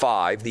top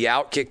 5, the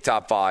Outkick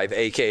top 5,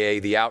 a.k.a.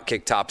 the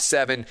Outkick top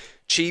 7,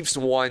 Chiefs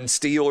 1,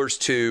 Steelers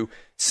 2,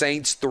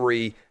 Saints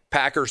 3,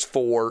 Packers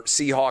 4,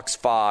 Seahawks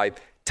 5,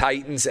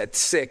 Titans at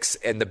 6,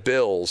 and the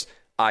Bills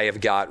I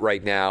have got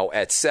right now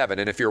at 7.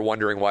 And if you're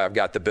wondering why I've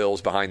got the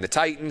Bills behind the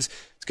Titans,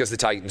 it's because the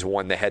Titans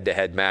won the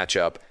head-to-head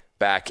matchup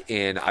back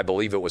in, I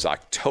believe it was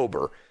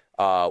October,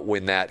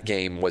 when that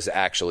game was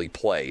actually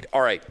played.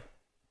 All right.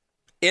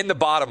 In the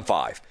bottom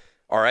 5,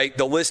 all right,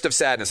 the list of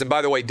sadness. And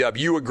by the way, Dub,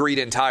 you agreed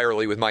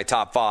entirely with my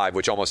top 5,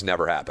 which almost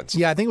never happens.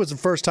 Yeah, I think it was the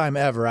first time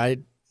ever. At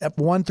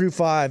 1 through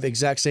 5,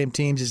 exact same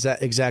teams,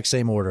 exact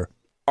same order.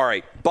 All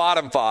right,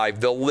 bottom 5,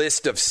 the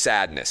list of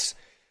sadness.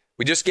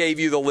 We just gave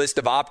you the list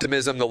of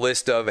optimism, the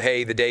list of,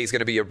 hey, the day's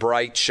going to be a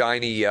bright,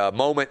 shiny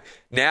moment.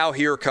 Now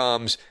here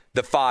comes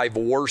the 5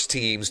 worst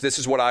teams. This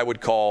is what I would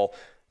call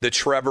the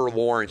Trevor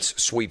Lawrence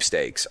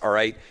sweepstakes, all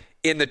right?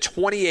 In the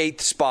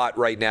 28th spot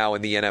right now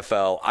in the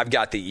NFL, I've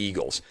got the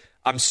Eagles.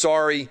 I'm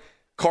sorry,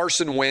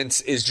 Carson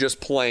Wentz is just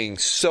playing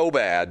so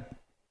bad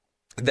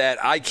that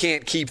I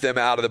can't keep them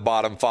out of the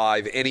bottom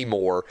 5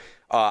 anymore.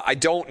 I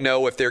don't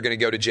know if they're going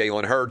to go to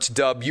Jalen Hurts.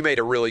 Dub, you made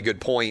a really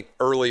good point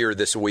earlier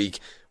this week,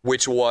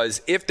 which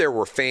was if there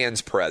were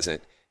fans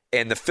present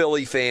and the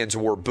Philly fans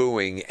were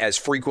booing as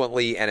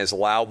frequently and as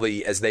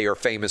loudly as they are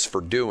famous for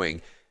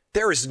doing,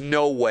 there is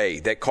no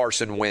way that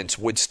Carson Wentz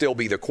would still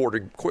be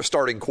the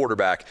starting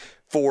quarterback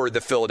for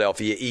the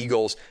Philadelphia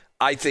Eagles.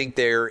 I think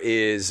there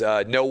is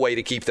no way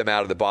to keep them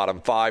out of the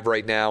bottom 5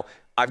 right now.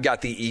 I've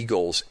got the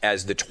Eagles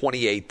as the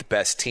 28th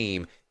best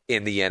team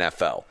in the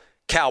NFL.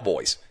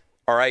 Cowboys,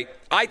 all right?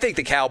 I think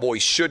the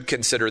Cowboys should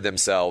consider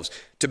themselves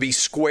to be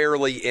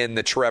squarely in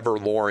the Trevor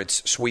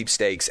Lawrence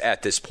sweepstakes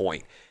at this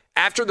point.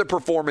 After the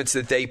performance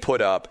that they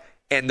put up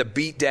and the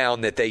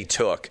beatdown that they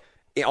took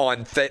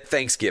on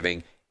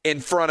Thanksgiving, in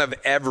front of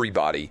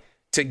everybody,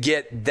 to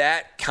get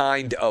that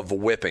kind of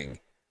whipping,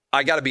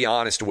 I got to be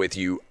honest with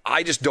you,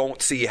 I just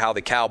don't see how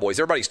the Cowboys,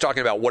 everybody's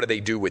talking about what do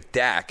they do with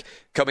Dak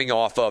coming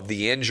off of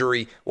the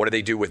injury, what do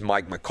they do with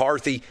Mike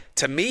McCarthy.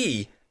 To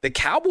me, the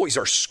Cowboys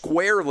are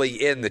squarely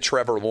in the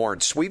Trevor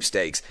Lawrence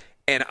sweepstakes,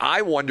 and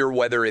I wonder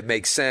whether it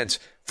makes sense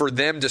for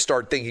them to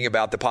start thinking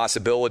about the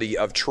possibility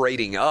of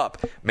trading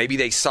up. Maybe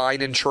they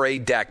sign and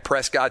trade Dak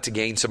Prescott to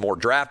gain some more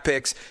draft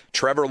picks,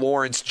 Trevor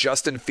Lawrence,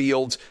 Justin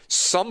Fields,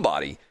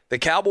 somebody. The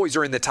Cowboys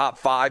are in the top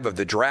 5 of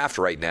the draft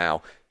right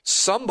now.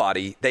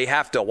 Somebody they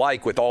have to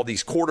like with all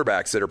these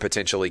quarterbacks that are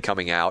potentially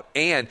coming out.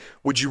 And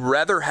would you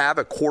rather have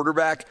a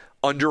quarterback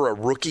under a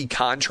rookie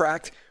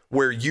contract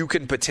where you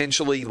can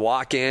potentially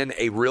lock in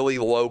a really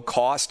low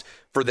cost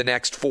for the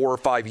next 4 or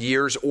 5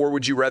 years, or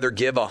would you rather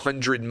give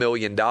 $100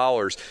 million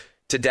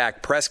to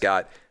Dak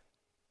Prescott?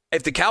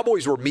 If the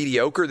Cowboys were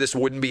mediocre, this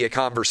wouldn't be a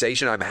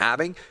conversation I'm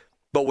having.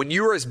 But when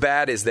you're as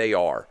bad as they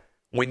are,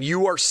 when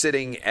you are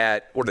sitting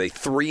at, what are they,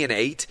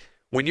 3-8?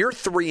 When you're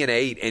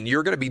 3-8 and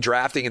you're going to be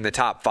drafting in the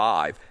top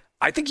 5,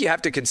 I think you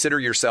have to consider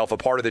yourself a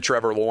part of the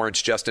Trevor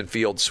Lawrence, Justin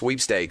Fields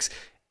sweepstakes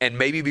and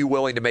maybe be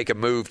willing to make a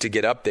move to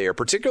get up there,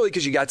 particularly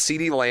because you got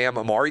CeeDee Lamb,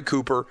 Amari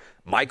Cooper,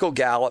 Michael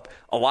Gallup,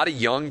 a lot of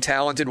young,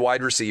 talented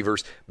wide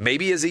receivers.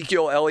 Maybe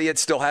Ezekiel Elliott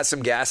still has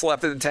some gas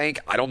left in the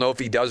tank. I don't know if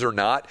he does or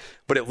not,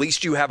 but at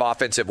least you have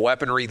offensive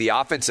weaponry. The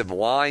offensive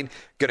line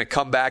going to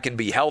come back and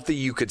be healthy.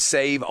 You could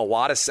save a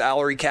lot of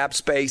salary cap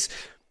space.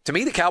 To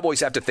me, the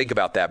Cowboys have to think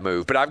about that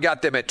move, but I've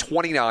got them at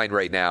 29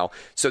 right now.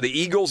 So the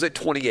Eagles at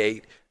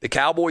 28, the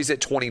Cowboys at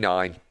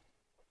 29.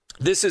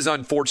 This is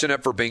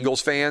unfortunate for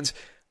Bengals fans.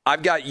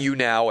 I've got you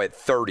now at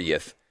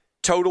 30th.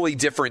 Totally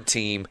different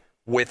team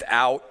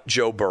without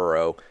Joe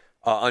Burrow.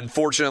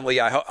 Unfortunately,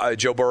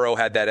 Joe Burrow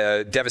had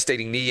that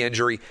devastating knee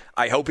injury.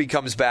 I hope he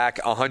comes back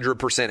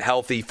 100%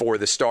 healthy for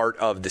the start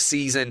of the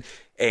season.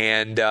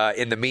 And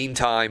in the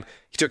meantime,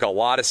 he took a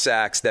lot of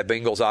sacks. That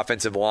Bengals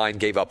offensive line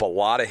gave up a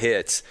lot of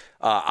hits.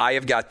 I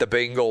have got the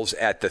Bengals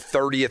at the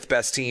 30th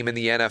best team in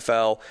the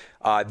NFL.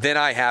 Then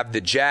I have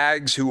the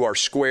Jags, who are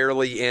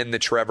squarely in the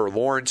Trevor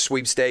Lawrence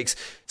sweepstakes,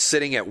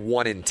 sitting at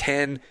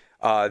 1-10.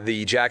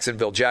 The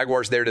Jacksonville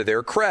Jaguars, there to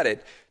their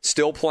credit,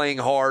 still playing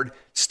hard,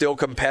 still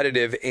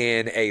competitive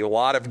in a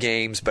lot of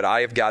games, but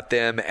I have got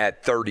them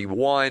at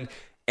 31.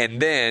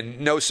 And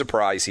then, no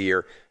surprise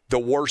here, the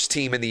worst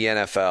team in the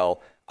NFL,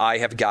 I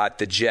have got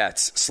the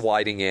Jets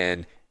sliding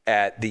in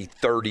at the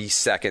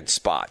 32nd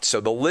spot.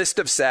 So the list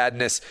of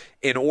sadness,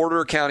 in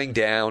order counting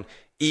down,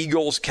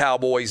 Eagles,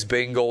 Cowboys,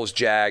 Bengals,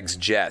 Jags,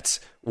 Jets.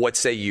 What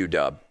say you,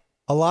 Dub?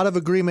 A lot of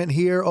agreement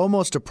here,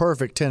 almost a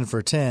perfect 10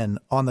 for 10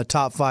 on the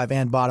top 5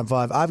 and bottom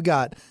 5. I've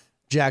got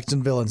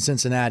Jacksonville and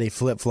Cincinnati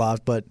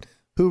flip-flops, but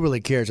who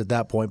really cares at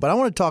that point? But I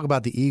want to talk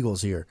about the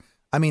Eagles here.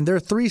 I mean, they're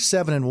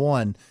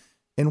 3-7-1,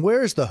 and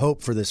where's the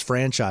hope for this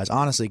franchise,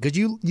 honestly? Because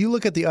you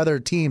look at the other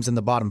teams in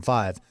the bottom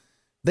 5,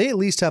 they at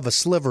least have a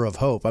sliver of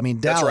hope. I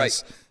mean,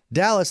 Dallas. That's right.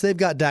 Dallas, they've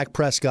got Dak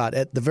Prescott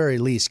at the very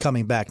least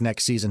coming back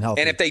next season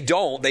healthy. And if they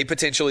don't, they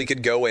potentially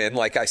could go in,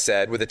 like I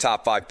said, with a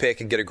top 5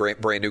 pick and get a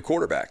great brand new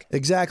quarterback.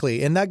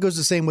 Exactly. And that goes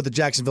the same with the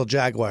Jacksonville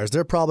Jaguars.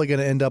 They're probably going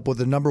to end up with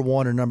the number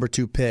 1 or number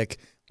 2 pick.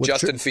 With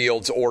Justin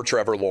Fields or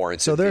Trevor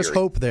Lawrence. So there's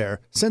hope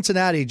there.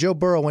 Cincinnati, Joe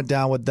Burrow went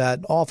down with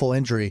that awful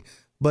injury.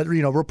 But,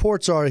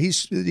 reports are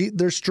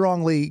they're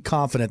strongly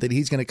confident that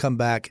he's going to come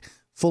back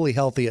fully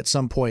healthy at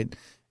some point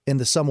in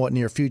the somewhat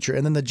near future.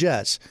 And then the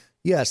Jets,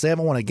 yes, they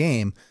haven't won a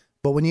game.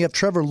 But when you have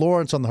Trevor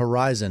Lawrence on the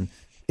horizon,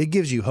 it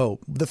gives you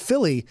hope. The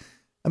Philly,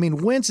 I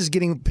mean, Wentz is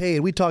getting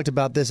paid. We talked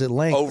about this at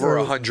length. Over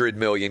 $100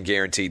 million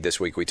guaranteed this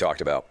week we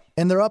talked about.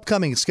 And their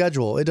upcoming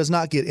schedule, it does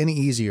not get any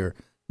easier.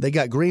 They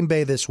got Green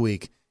Bay this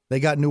week. They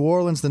got New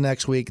Orleans the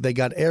next week. They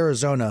got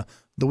Arizona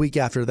the week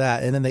after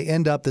that. And then they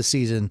end up the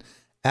season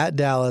at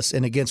Dallas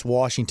and against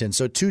Washington.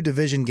 So 2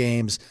 division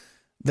games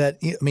that,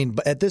 I mean,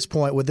 at this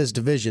point with this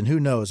division, who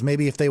knows?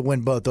 Maybe if they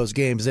win both those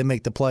games, they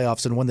make the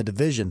playoffs and win the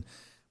division.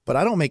 But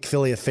I don't make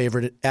Philly a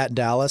favorite at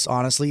Dallas,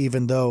 honestly,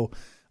 even though,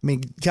 I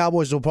mean,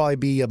 Cowboys will probably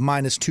be a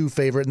 -2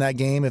 favorite in that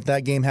game if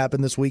that game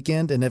happened this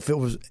weekend. And if it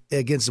was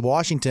against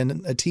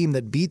Washington, a team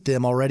that beat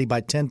them already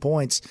by 10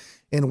 points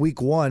in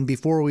week 1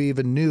 before we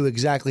even knew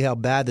exactly how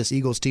bad this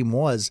Eagles team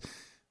was,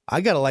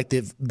 I got to like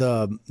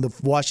the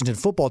Washington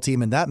football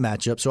team in that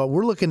matchup. So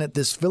we're looking at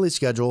this Philly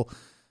schedule.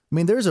 I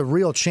mean, there's a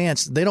real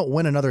chance they don't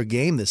win another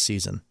game this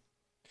season.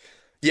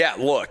 Yeah,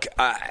 look,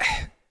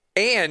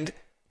 and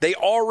they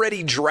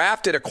already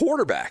drafted a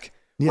quarterback,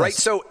 yes. Right?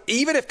 So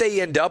even if they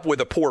end up with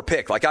a poor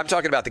pick, like I'm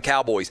talking about the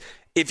Cowboys,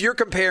 if you're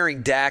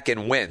comparing Dak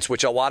and Wentz,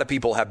 which a lot of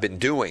people have been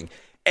doing,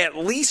 at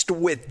least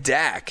with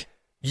Dak,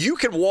 you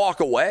can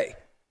walk away,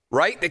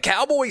 right? The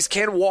Cowboys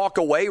can walk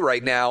away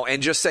right now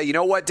and just say, you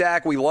know what,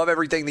 Dak, we love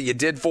everything that you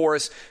did for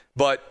us,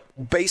 but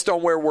based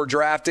on where we're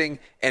drafting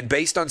and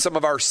based on some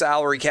of our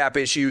salary cap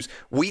issues,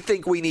 we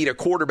think we need a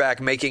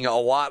quarterback making a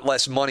lot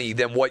less money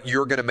than what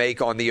you're going to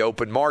make on the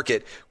open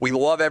market. We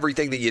love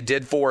everything that you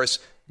did for us.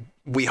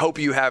 We hope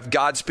you have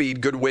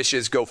Godspeed, good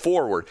wishes, go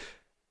forward.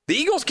 The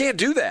Eagles can't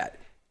do that.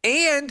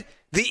 And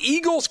the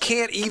Eagles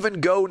can't even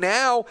go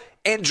now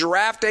and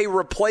draft a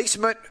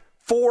replacement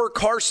for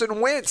Carson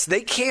Wentz.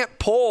 They can't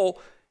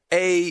pull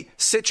a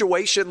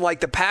situation like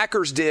the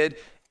Packers did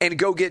and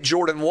go get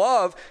Jordan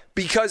Love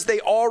because they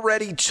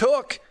already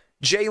took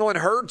Jalen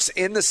Hurts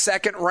in the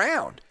 2nd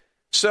round.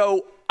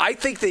 So I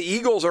think the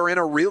Eagles are in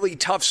a really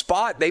tough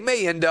spot. They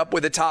may end up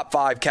with a top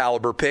 5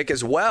 caliber pick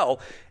as well.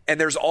 And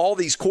there's all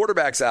these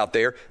quarterbacks out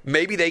there.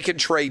 Maybe they can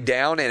trade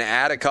down and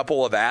add a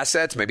couple of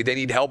assets. Maybe they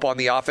need help on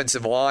the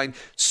offensive line.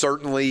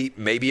 Certainly,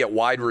 maybe at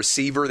wide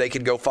receiver, they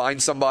can go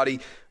find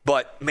somebody.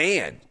 But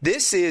man,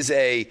 this is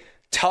a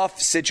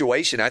tough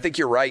situation. I think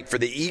you're right for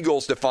the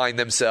Eagles to find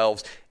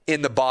themselves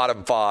in the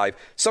bottom 5.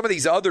 Some of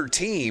these other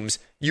teams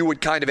you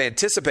would kind of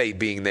anticipate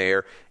being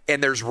there,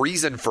 and there's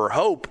reason for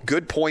hope.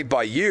 Good point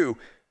by you.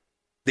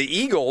 The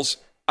Eagles,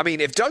 I mean,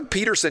 if Doug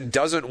Peterson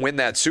doesn't win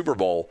that Super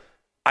Bowl,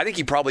 I think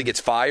he probably gets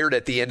fired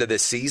at the end of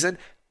this season.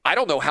 I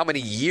don't know how many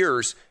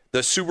years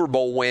the Super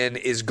Bowl win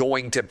is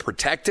going to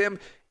protect him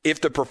if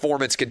the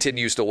performance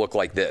continues to look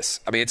like this.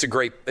 I mean, it's a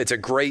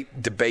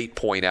great debate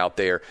point out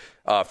there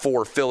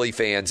for Philly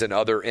fans and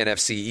other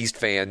NFC East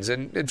fans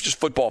and just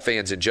football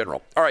fans in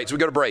general. All right, so we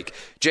go to break.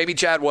 Jamey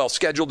Chadwell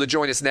scheduled to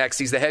join us next.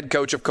 He's the head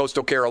coach of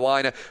Coastal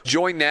Carolina.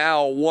 Join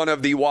now, one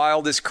of the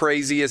wildest,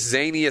 craziest,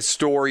 zaniest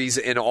stories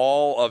in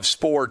all of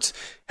sports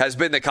has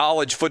been the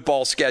college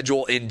football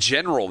schedule in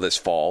general this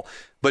fall,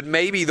 but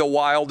maybe the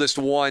wildest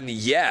one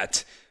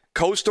yet.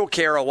 Coastal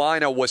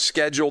Carolina was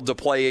scheduled to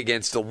play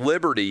against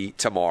Liberty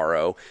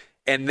tomorrow.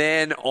 And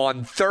then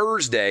on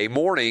Thursday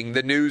morning,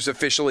 the news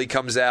officially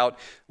comes out.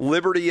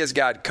 Liberty has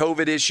got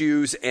COVID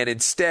issues, and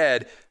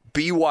instead,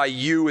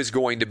 BYU is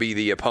going to be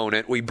the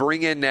opponent. We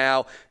bring in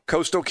now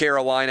Coastal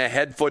Carolina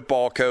head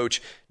football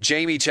coach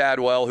Jamie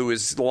Chadwell, who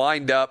is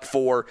lined up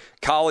for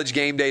College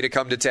Game Day to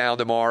come to town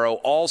tomorrow.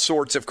 All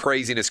sorts of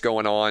craziness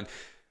going on.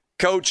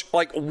 Coach,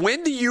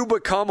 when do you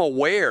become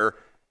aware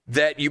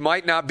that you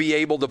might not be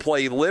able to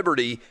play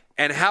Liberty,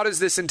 and how does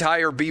this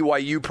entire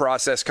BYU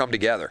process come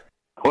together?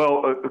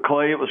 Well,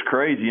 Clay, it was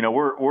crazy.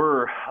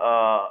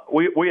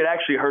 We had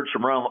actually heard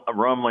some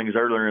rumblings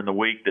earlier in the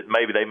week that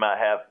maybe they might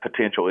have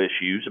potential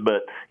issues,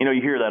 but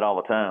you hear that all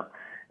the time.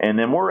 And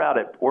then we're out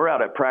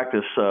at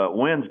practice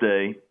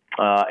Wednesday,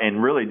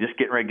 and really just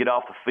getting ready to get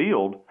off the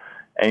field,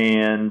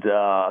 and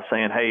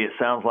saying, "Hey, it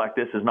sounds like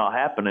this is not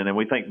happening," and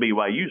we think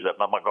BYU's up.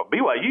 And I'm like, "Oh,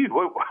 BYU?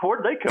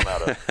 Where'd they come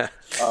out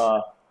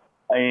of?"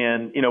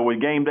 And, with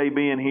game day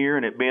being here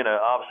and it being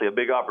obviously a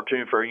big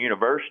opportunity for a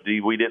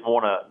university, we didn't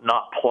want to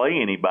not play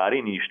anybody.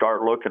 And you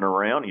start looking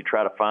around, you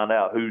try to find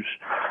out who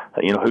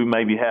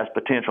maybe has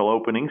potential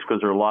openings, because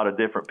there are a lot of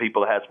different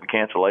people that have some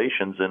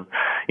cancellations. And,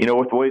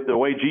 with the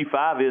way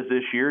G5 is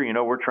this year,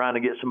 we're trying to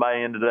get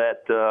somebody into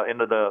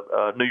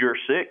the New Year's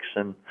Six.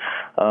 And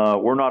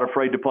we're not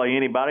afraid to play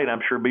anybody, and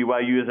I'm sure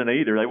BYU isn't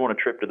either. They want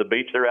a trip to the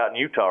beach. They're out in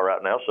Utah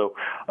right now. So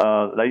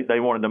they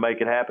wanted to make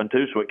it happen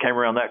too. So it came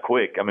around that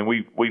quick. I mean,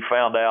 we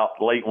found out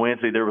late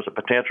Wednesday there was a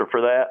potential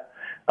for that,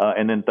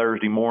 and then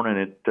Thursday morning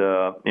it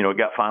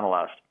got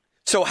finalized.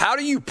 So how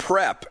do you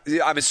prep?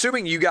 I'm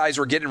assuming you guys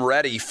were getting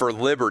ready for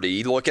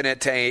Liberty, looking at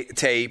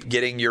tape,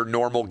 getting your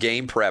normal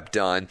game prep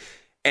done,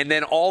 and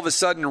then all of a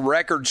sudden,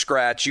 record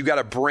scratch, you got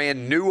a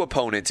brand new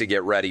opponent to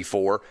get ready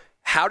for.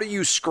 How do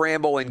you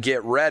scramble and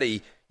get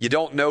ready? You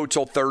don't know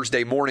till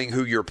Thursday morning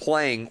who you're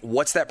playing.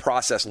 What's that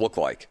process look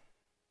like?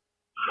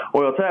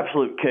 Well, it's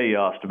absolute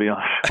chaos, to be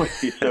honest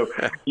with you. So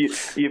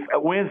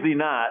Wednesday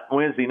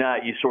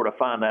night, you sort of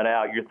find that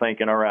out. You're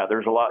thinking, all right,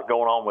 there's a lot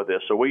going on with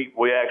this. So we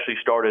actually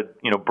started,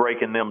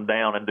 breaking them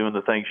down and doing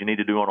the things you need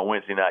to do on a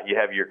Wednesday night. You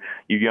have your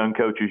young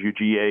coaches, your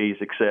GAs,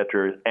 et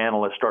cetera,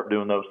 analysts start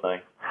doing those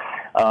things.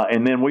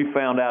 And then we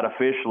found out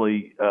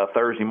officially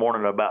Thursday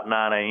morning at about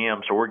 9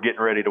 a.m. So we're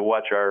getting ready to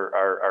watch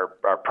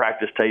our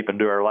practice tape and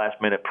do our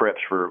last-minute preps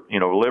for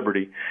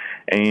Liberty,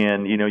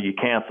 and you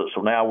cancel it.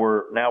 So now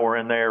we're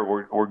in there.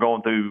 We're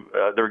going through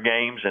their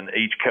games, and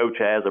each coach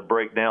has a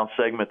breakdown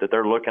segment that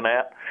they're looking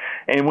at.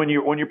 And when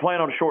you're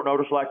playing on a short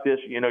notice like this,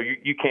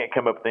 you can't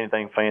come up with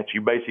anything fancy.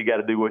 You basically got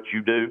to do what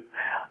you do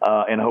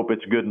and hope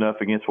it's good enough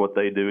against what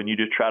they do. And you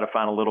just try to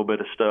find a little bit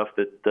of stuff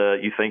that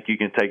you think you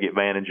can take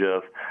advantage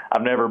of.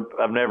 I've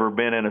never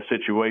been in a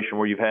situation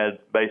where you've had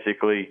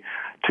basically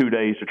 2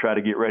 days to try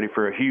to get ready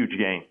for a huge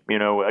game,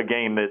 a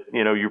game that,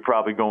 you're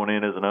probably going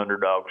in as an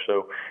underdog.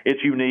 So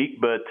it's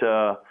unique, but,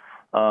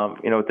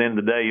 at the end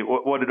of the day,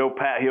 what did old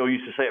Pat Hill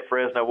used to say at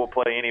Fresno? We'll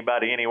play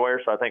anybody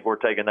anywhere. So I think we're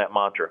taking that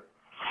mantra.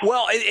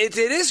 Well, it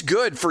is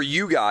good for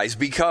you guys,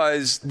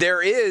 because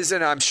there is,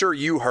 and I'm sure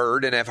you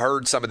heard and have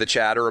heard some of the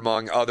chatter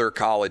among other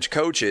college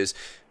coaches,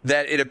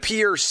 that it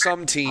appears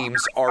some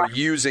teams are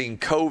using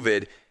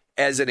COVID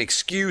as an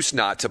excuse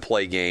not to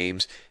play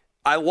games.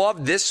 I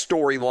love this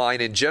storyline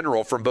in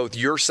general from both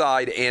your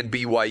side and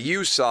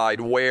BYU's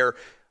side, where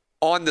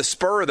on the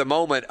spur of the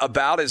moment,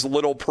 about as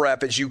little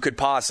prep as you could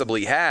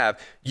possibly have,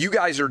 you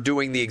guys are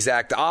doing the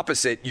exact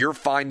opposite. You're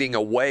finding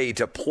a way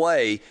to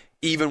play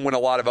even when a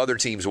lot of other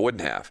teams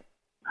wouldn't have.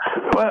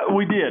 Well,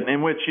 we did,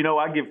 in which,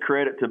 I give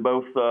credit to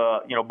both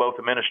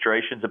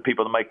administrations and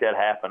people to make that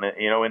happen.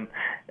 And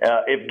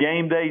if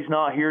game day's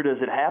not here, does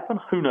it happen?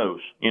 Who knows?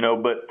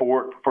 But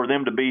for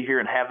them to be here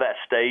and have that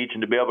stage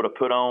and to be able to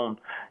put on,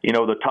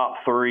 the top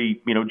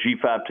three,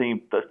 G5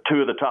 team,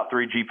 two of the top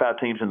three G5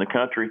 teams in the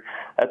country,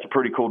 that's a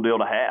pretty cool deal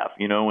to have,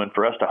 and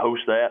for us to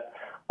host that.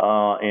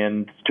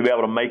 And to be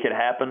able to make it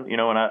happen,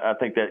 and I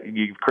think that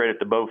you give credit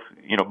to both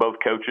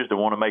coaches to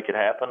want to make it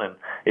happen, and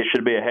it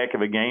should be a heck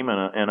of a game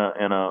and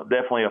a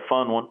definitely a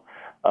fun one.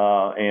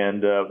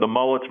 And the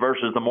Mullets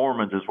versus the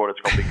Mormons is what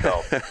it's going to be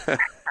called.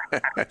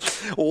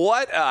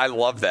 I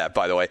love that,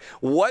 by the way.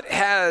 What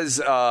has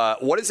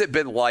it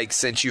been like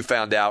since you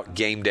found out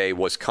game day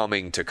was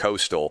coming to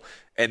Coastal?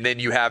 And then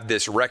you have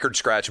this record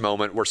scratch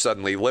moment where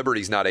suddenly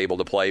Liberty's not able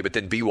to play, but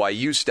then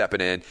BYU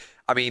stepping in.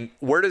 I mean,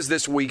 where does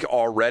this week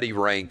already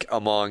rank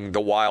among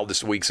the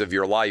wildest weeks of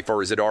your life,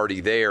 or is it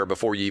already there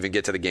before you even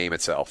get to the game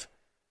itself?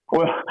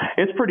 Well,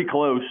 it's pretty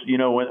close.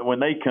 When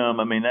they come,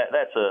 I mean,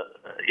 that's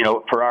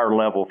for our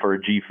level, for a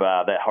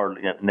G5,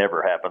 that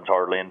never happens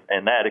hardly.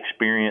 And that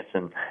experience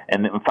and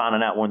then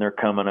finding out when they're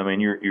coming, I mean,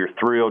 you're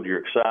thrilled,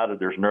 you're excited,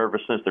 there's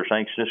nervousness, there's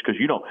anxiousness, because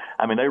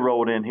they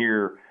rolled in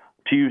here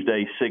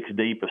Tuesday 6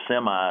 deep of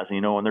semis,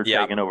 and they're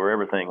taking over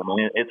everything. I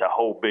mean, it's a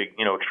whole big,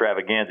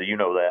 extravaganza,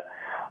 that.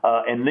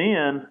 And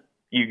then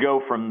you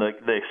go from the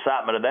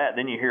excitement of that,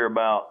 then you hear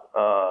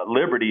about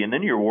Liberty, and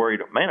then you're worried,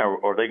 man, are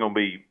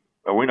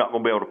we not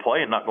going to be able to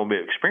play and not going to be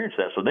able to experience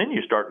that? So then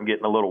you start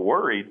getting a little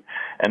worried,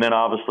 and then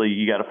obviously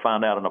you got to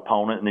find out an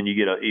opponent, and then you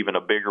get even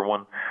a bigger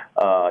one,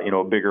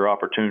 a bigger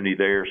opportunity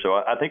there. So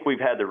I think we've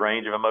had the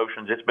range of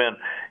emotions.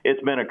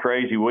 It's been a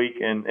crazy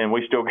week, and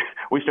we still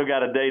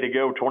got a day to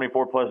go,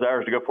 24 plus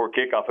hours to go before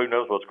kickoff. Who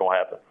knows what's going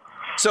to happen?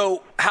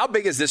 So how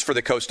big is this for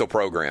the Coastal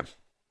program?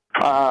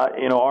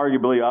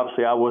 Arguably,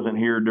 obviously, I wasn't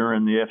here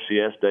during the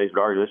FCS days,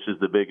 but arguably this is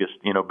the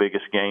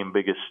biggest game,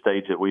 biggest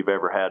stage that we've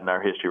ever had in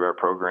our history of our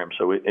program.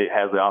 So it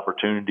has the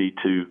opportunity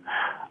to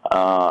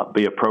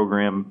be a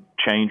program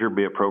changer,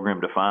 be a program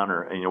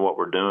definer, and what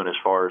we're doing as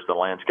far as the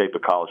landscape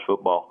of college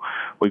football.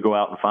 We go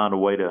out and find a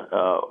way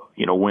to,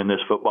 win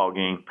this football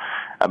game.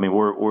 I mean,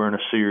 we're in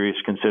a serious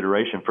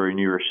consideration for a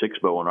New Year's Six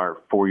Bowl in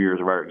our 4 years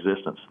of our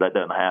existence. That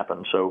doesn't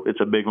happen. So it's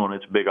a big one.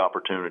 It's a big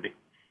opportunity.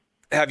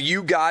 Have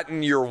you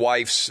gotten your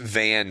wife's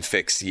van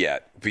fixed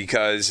yet?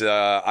 Because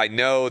I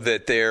know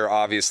that there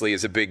obviously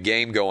is a big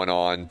game going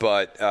on,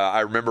 but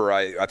I remember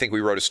I think we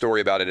wrote a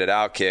story about it at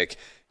Outkick.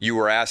 You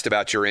were asked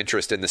about your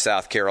interest in the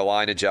South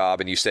Carolina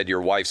job, and you said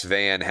your wife's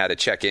van had a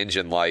check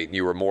engine light, and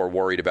you were more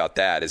worried about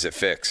that. Is it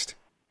fixed?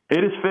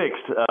 It is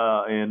fixed,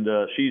 and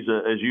she's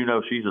as you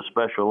know, she's a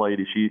special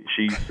lady. She's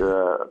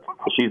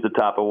the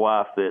type of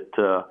wife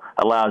that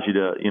allows you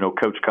to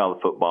coach college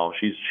football.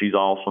 She's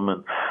awesome,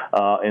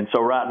 and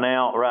so right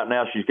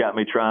now she's got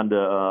me trying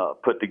to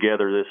put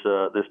together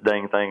this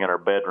dang thing in our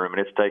bedroom, and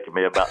it's taken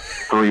me about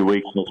 3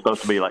 weeks, and it's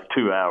supposed to be like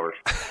 2 hours.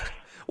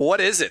 What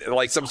is it?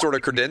 Like some sort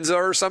of credenza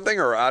or something?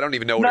 Or I don't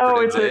even know what a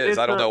credenza is.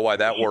 I don't know why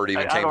that word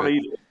even came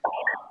in.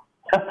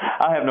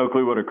 I have no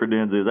clue what a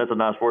credenza is. That's a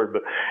nice word,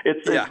 but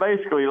it's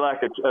basically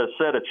like a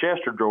set of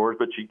Chester drawers.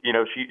 But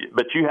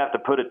you have to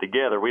put it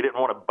together. We didn't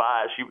want to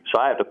buy it, so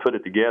I have to put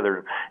it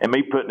together. And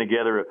me putting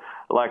together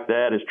like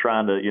that is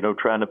trying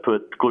to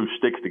put glue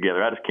sticks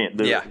together. I just can't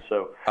do it.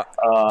 So,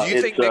 do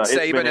you think Nick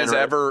Saban has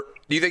ever?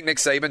 Do you think Nick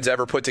Saban's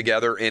ever put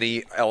together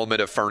any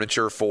element of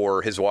furniture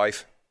for his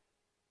wife?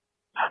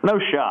 No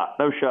shot.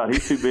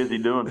 He's too busy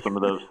doing some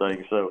of those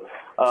things. So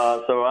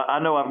I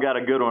know I've got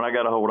a good one. I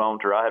got to hold on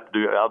to her.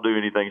 I'll do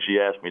anything she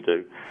asks me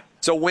to.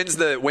 So when's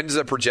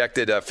the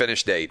projected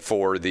finish date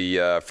for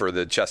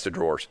the chest of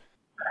drawers?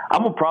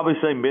 I'm gonna probably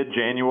say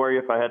mid-January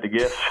if I had to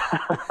guess.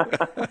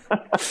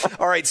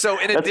 All right. So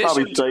in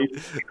addition, that's probably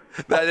safe.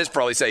 That is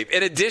probably safe.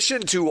 In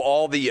addition to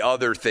all the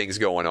other things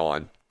going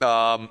on,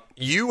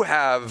 you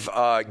have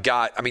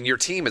got. I mean, your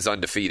team is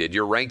undefeated.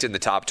 You're ranked in the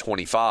top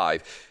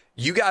 25.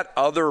 You got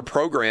other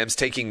programs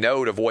taking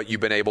note of what you've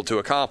been able to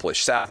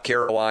accomplish. South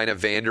Carolina,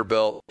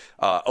 Vanderbilt,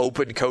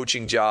 open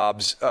coaching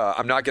jobs.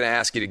 I'm not going to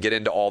ask you to get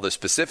into all the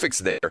specifics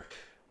there.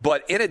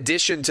 But in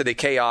addition to the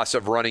chaos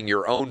of running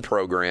your own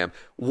program,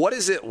 what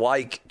is it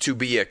like to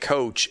be a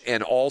coach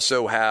and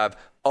also have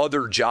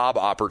other job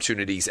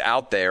opportunities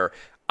out there?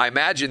 I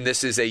imagine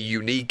this is a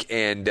unique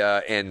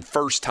and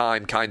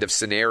first-time kind of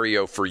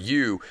scenario for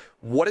you.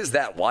 What is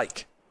that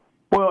like?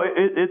 Well,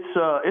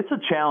 it's a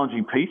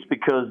challenging piece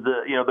because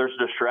there's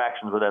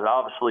distractions with that.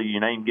 Obviously, your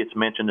name gets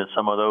mentioned in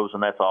some of those,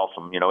 and that's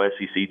awesome.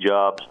 SEC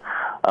jobs.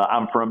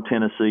 I'm from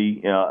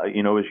Tennessee, as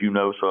you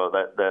know, so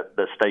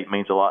that state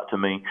means a lot to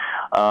me.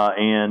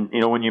 And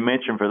when you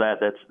mention for that,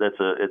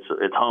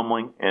 it's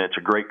humbling and it's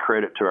a great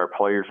credit to our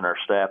players and our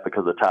staff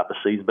because of the type of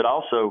season. But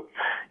also,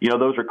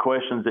 those are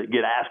questions that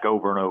get asked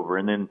over and over,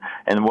 and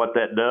what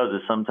that does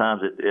is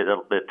sometimes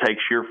it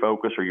takes your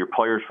focus or your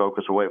players'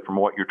 focus away from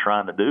what you're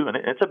trying to do, and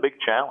it's a big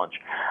challenge.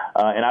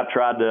 And I've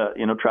tried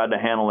to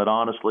handle it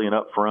honestly and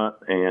upfront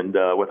and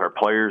with our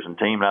players and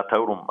team. And I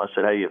told them, I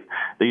said, hey, if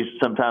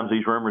sometimes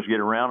these rumors get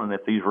around, and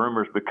if these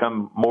rumors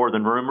become more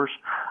than rumors,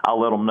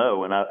 I'll let them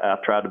know. And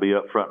I've tried to be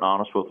upfront and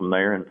honest with them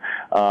there. And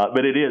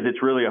but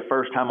it's really a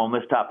first time on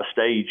this type of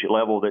stage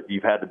level that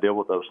you've had to deal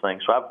with those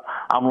things. So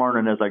I'm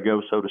learning as I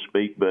go, so to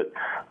speak. But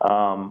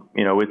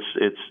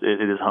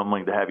it is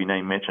humbling to have your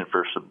name mentioned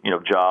for some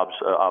jobs,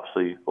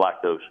 obviously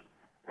like those.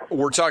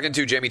 We're talking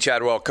to Jamey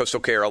Chadwell, Coastal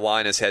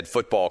Carolina's head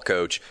football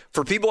coach.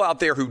 For people out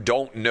there who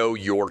don't know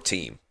your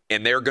team,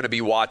 and they're going to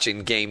be watching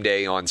game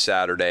day on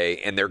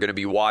Saturday, and they're going to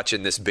be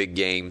watching this big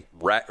game,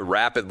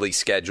 rapidly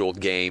scheduled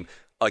game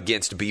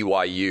against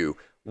BYU,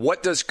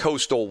 what does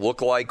Coastal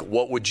look like?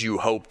 What would you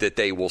hope that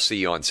they will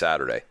see on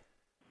Saturday?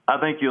 I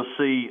think you'll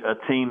see a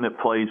team that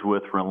plays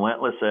with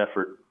relentless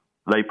effort.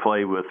 They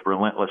play with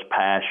relentless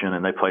passion,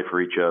 and they play for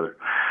each other.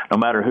 No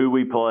matter who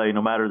we play,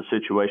 no matter the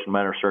situation, no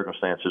matter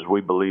circumstances, we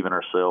believe in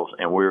ourselves,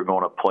 and we're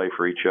going to play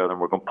for each other, and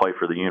we're going to play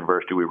for the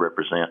university we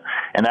represent.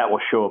 And that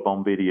will show up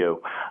on video.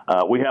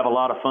 We have a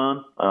lot of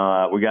fun.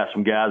 We got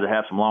some guys that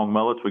have some long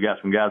mullets. We got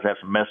some guys that have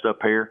some messed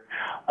up hair.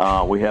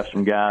 We have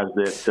some guys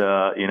that,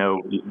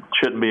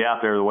 shouldn't be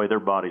out there the way their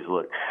bodies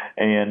look.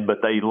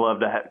 But they love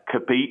to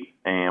compete,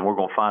 and we're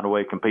going to find a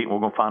way to compete, and we're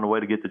going to find a way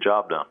to get the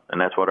job done.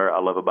 And that's what I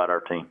love about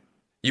our team.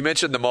 You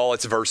mentioned the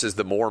Mullets versus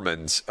the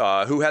Mormons.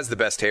 Who has the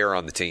best hair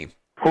on the team?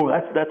 Oh,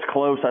 that's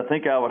close. I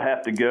think I would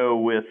have to go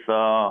with.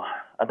 I'd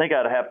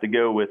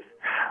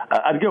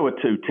go with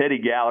two: Teddy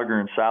Gallagher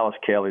and Silas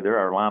Kelly. They're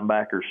our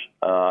linebackers,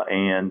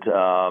 and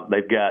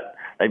they've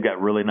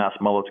got really nice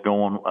mullets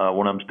going.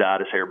 One of them's dyed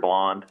his hair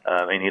blonde,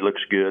 and he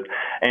looks good.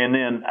 And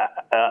then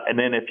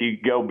if you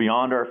go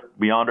beyond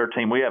our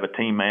team, we have a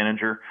team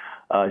manager.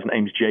 His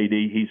name's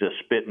JD. He's a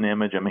spitting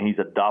image. I mean, he's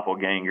a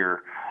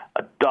doppelganger.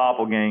 a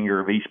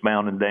doppelganger of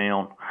Eastbound and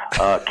Down.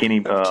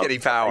 Kenny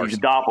Powers. He's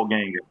a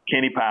doppelganger.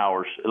 Kenny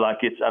Powers.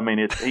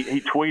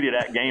 He tweeted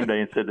at game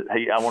day and said that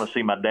I want to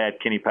see my dad,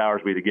 Kenny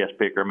Powers, be the guest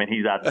picker. I mean,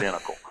 he's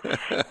identical.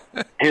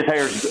 His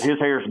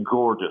hair's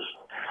gorgeous.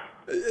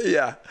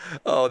 Yeah.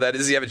 Oh,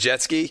 does he have a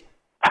jet ski?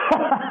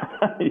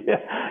 Yeah,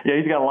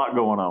 he's got a lot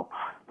going on.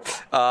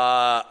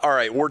 All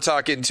right, we're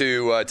talking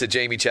to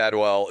Jamey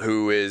Chadwell,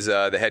 who is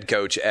the head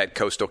coach at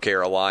Coastal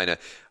Carolina.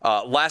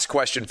 Last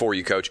question for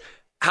you, Coach.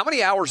 How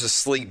many hours of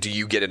sleep do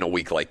you get in a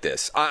week like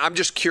this? I'm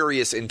just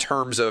curious in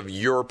terms of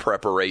your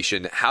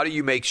preparation. How do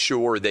you make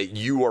sure that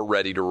you are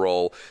ready to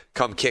roll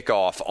come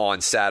kickoff on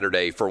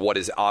Saturday for what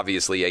is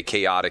obviously a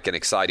chaotic and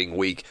exciting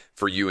week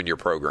for you and your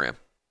program?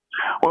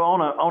 Well,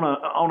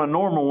 on a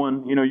normal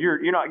one,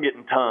 you're not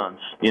getting tons.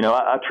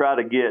 I try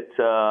to get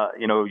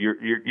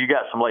you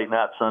got some late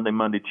night Sunday,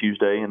 Monday,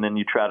 Tuesday, and then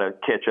you try to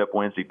catch up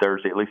Wednesday,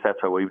 Thursday. At least that's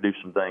how we do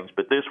some things.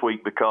 But this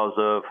week, because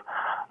of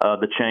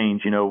the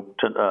change,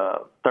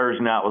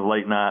 Thursday night was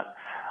late night.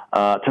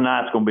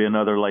 Tonight's going to be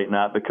another late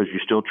night because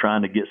you're still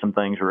trying to get some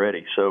things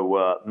ready.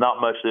 So not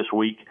much this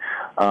week,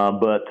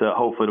 but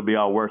hopefully it'll be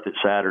all worth it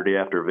Saturday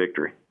after a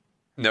victory.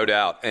 No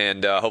doubt,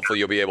 and hopefully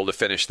you'll be able to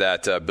finish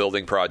that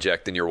building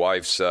project in your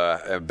wife's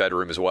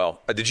bedroom as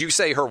well. Did you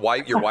say your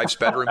wife's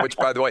bedroom, which,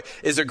 by the way,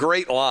 is a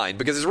great line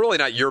because it's really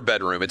not your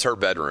bedroom, it's her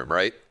bedroom,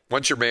 right?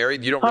 Once you're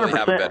married, you don't really 100%.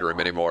 Have a bedroom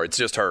anymore. It's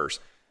just hers.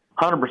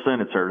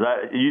 100% it's hers.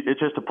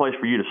 It's just a place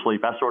for you to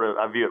sleep.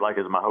 I view it like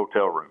as my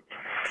hotel room.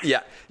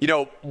 Yeah.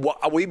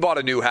 We bought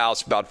a new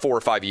house about 4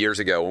 or 5 years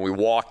ago when we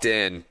walked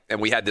in,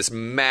 and we had this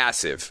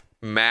massive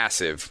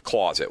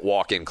closet,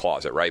 walk-in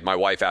closet, right? My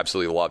wife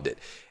absolutely loved it.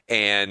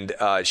 And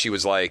she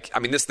was like,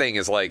 this thing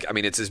is like,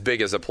 it's as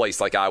big as a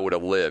place like I would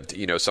have lived,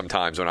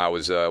 sometimes when I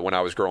was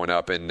growing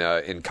up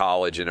in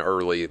college and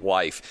early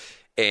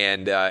life.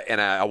 And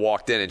I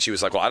walked in and she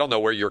was like, well, I don't know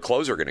where your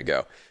clothes are going to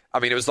go.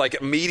 It was like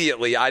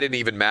immediately I didn't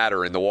even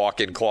matter in the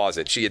walk-in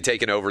closet. She had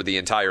taken over the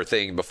entire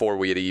thing before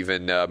we had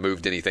even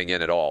moved anything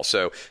in at all.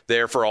 So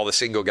there for all the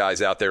single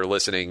guys out there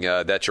listening,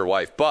 that's your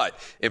wife. But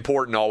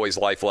important always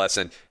life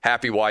lesson.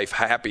 Happy wife,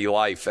 happy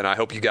life. And I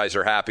hope you guys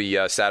are happy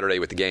Saturday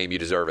with the game. You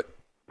deserve it.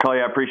 Clay,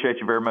 I appreciate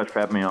you very much for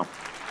having me on.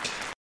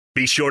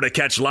 Be sure to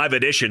catch live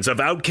editions of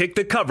Outkick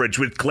the Coverage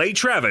with Clay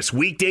Travis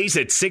weekdays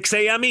at 6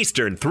 a.m.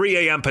 Eastern, 3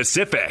 a.m.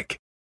 Pacific.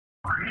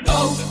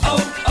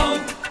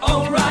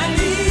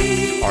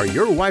 O'Reilly. Are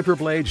your wiper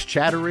blades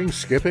chattering,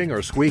 skipping,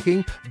 or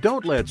squeaking?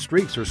 Don't let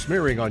streaks or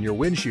smearing on your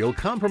windshield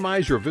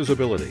compromise your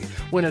visibility.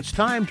 When it's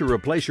time to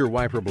replace your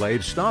wiper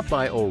blades, stop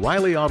by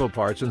O'Reilly Auto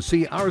Parts and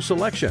see our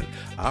selection.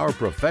 Our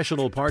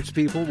professional parts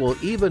people will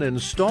even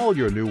install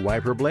your new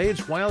wiper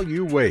blades while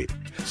you wait.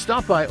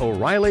 Stop by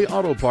O'Reilly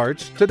Auto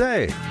Parts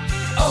today.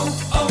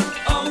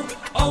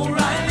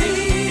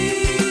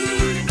 O'Reilly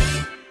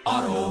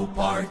Auto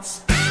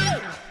Parts.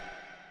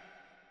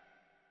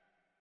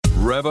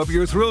 Rev up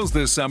your thrills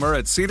this summer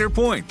at Cedar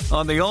Point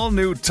on the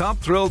all-new Top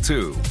Thrill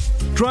 2.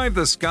 Drive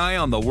the sky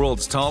on the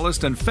world's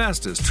tallest and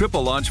fastest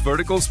triple-launch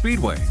vertical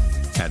speedway.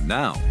 And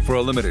now, for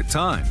a limited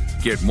time,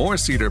 get more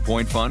Cedar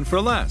Point fun for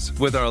less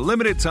with our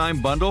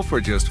limited-time bundle for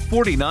just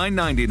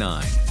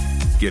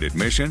 $49.99. Get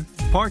admission,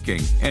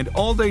 parking, and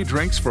all-day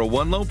drinks for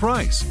one low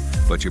price.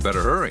 But you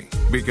better hurry,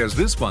 because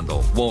this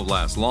bundle won't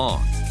last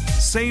long.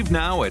 Save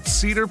now at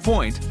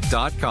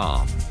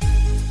cedarpoint.com.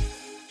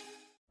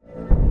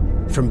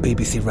 From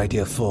BBC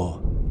Radio 4,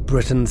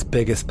 Britain's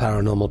biggest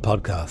paranormal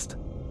podcast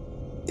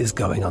is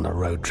going on a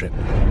road trip.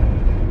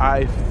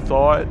 I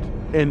thought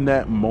in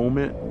that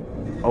moment,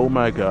 oh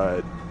my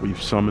God,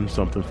 we've summoned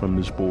something from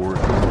this board.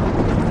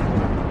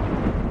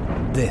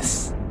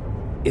 This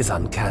is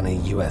Uncanny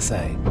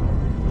USA.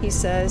 He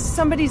says,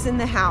 somebody's in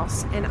the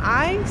house, and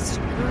I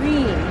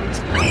screamed.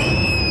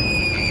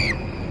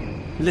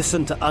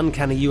 Listen to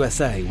Uncanny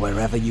USA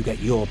wherever you get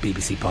your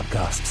BBC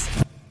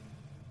podcasts,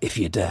 if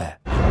you dare.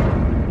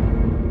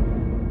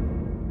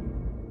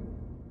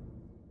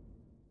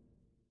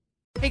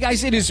 Hey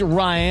guys, it is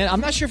Ryan. I'm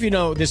not sure if you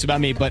know this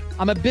about me, but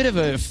I'm a bit of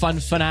a fun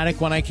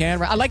fanatic when I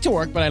can. I like to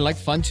work, but I like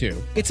fun too.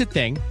 It's a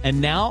thing. And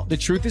now the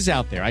truth is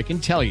out there. I can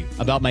tell you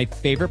about my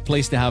favorite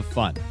place to have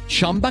fun.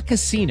 Chumba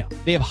Casino.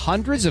 They have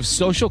hundreds of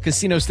social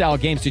casino style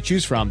games to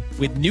choose from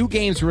with new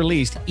games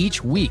released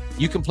each week.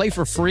 You can play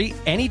for free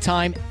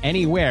anytime,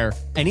 anywhere.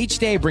 And each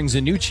day brings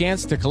a new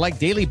chance to collect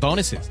daily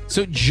bonuses.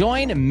 So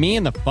join me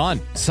in the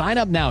fun. Sign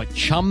up now at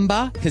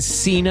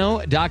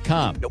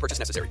ChumbaCasino.com. No purchase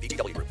necessary.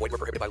 VGW Group. Void where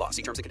prohibited by law.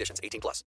 See terms and conditions. 18+.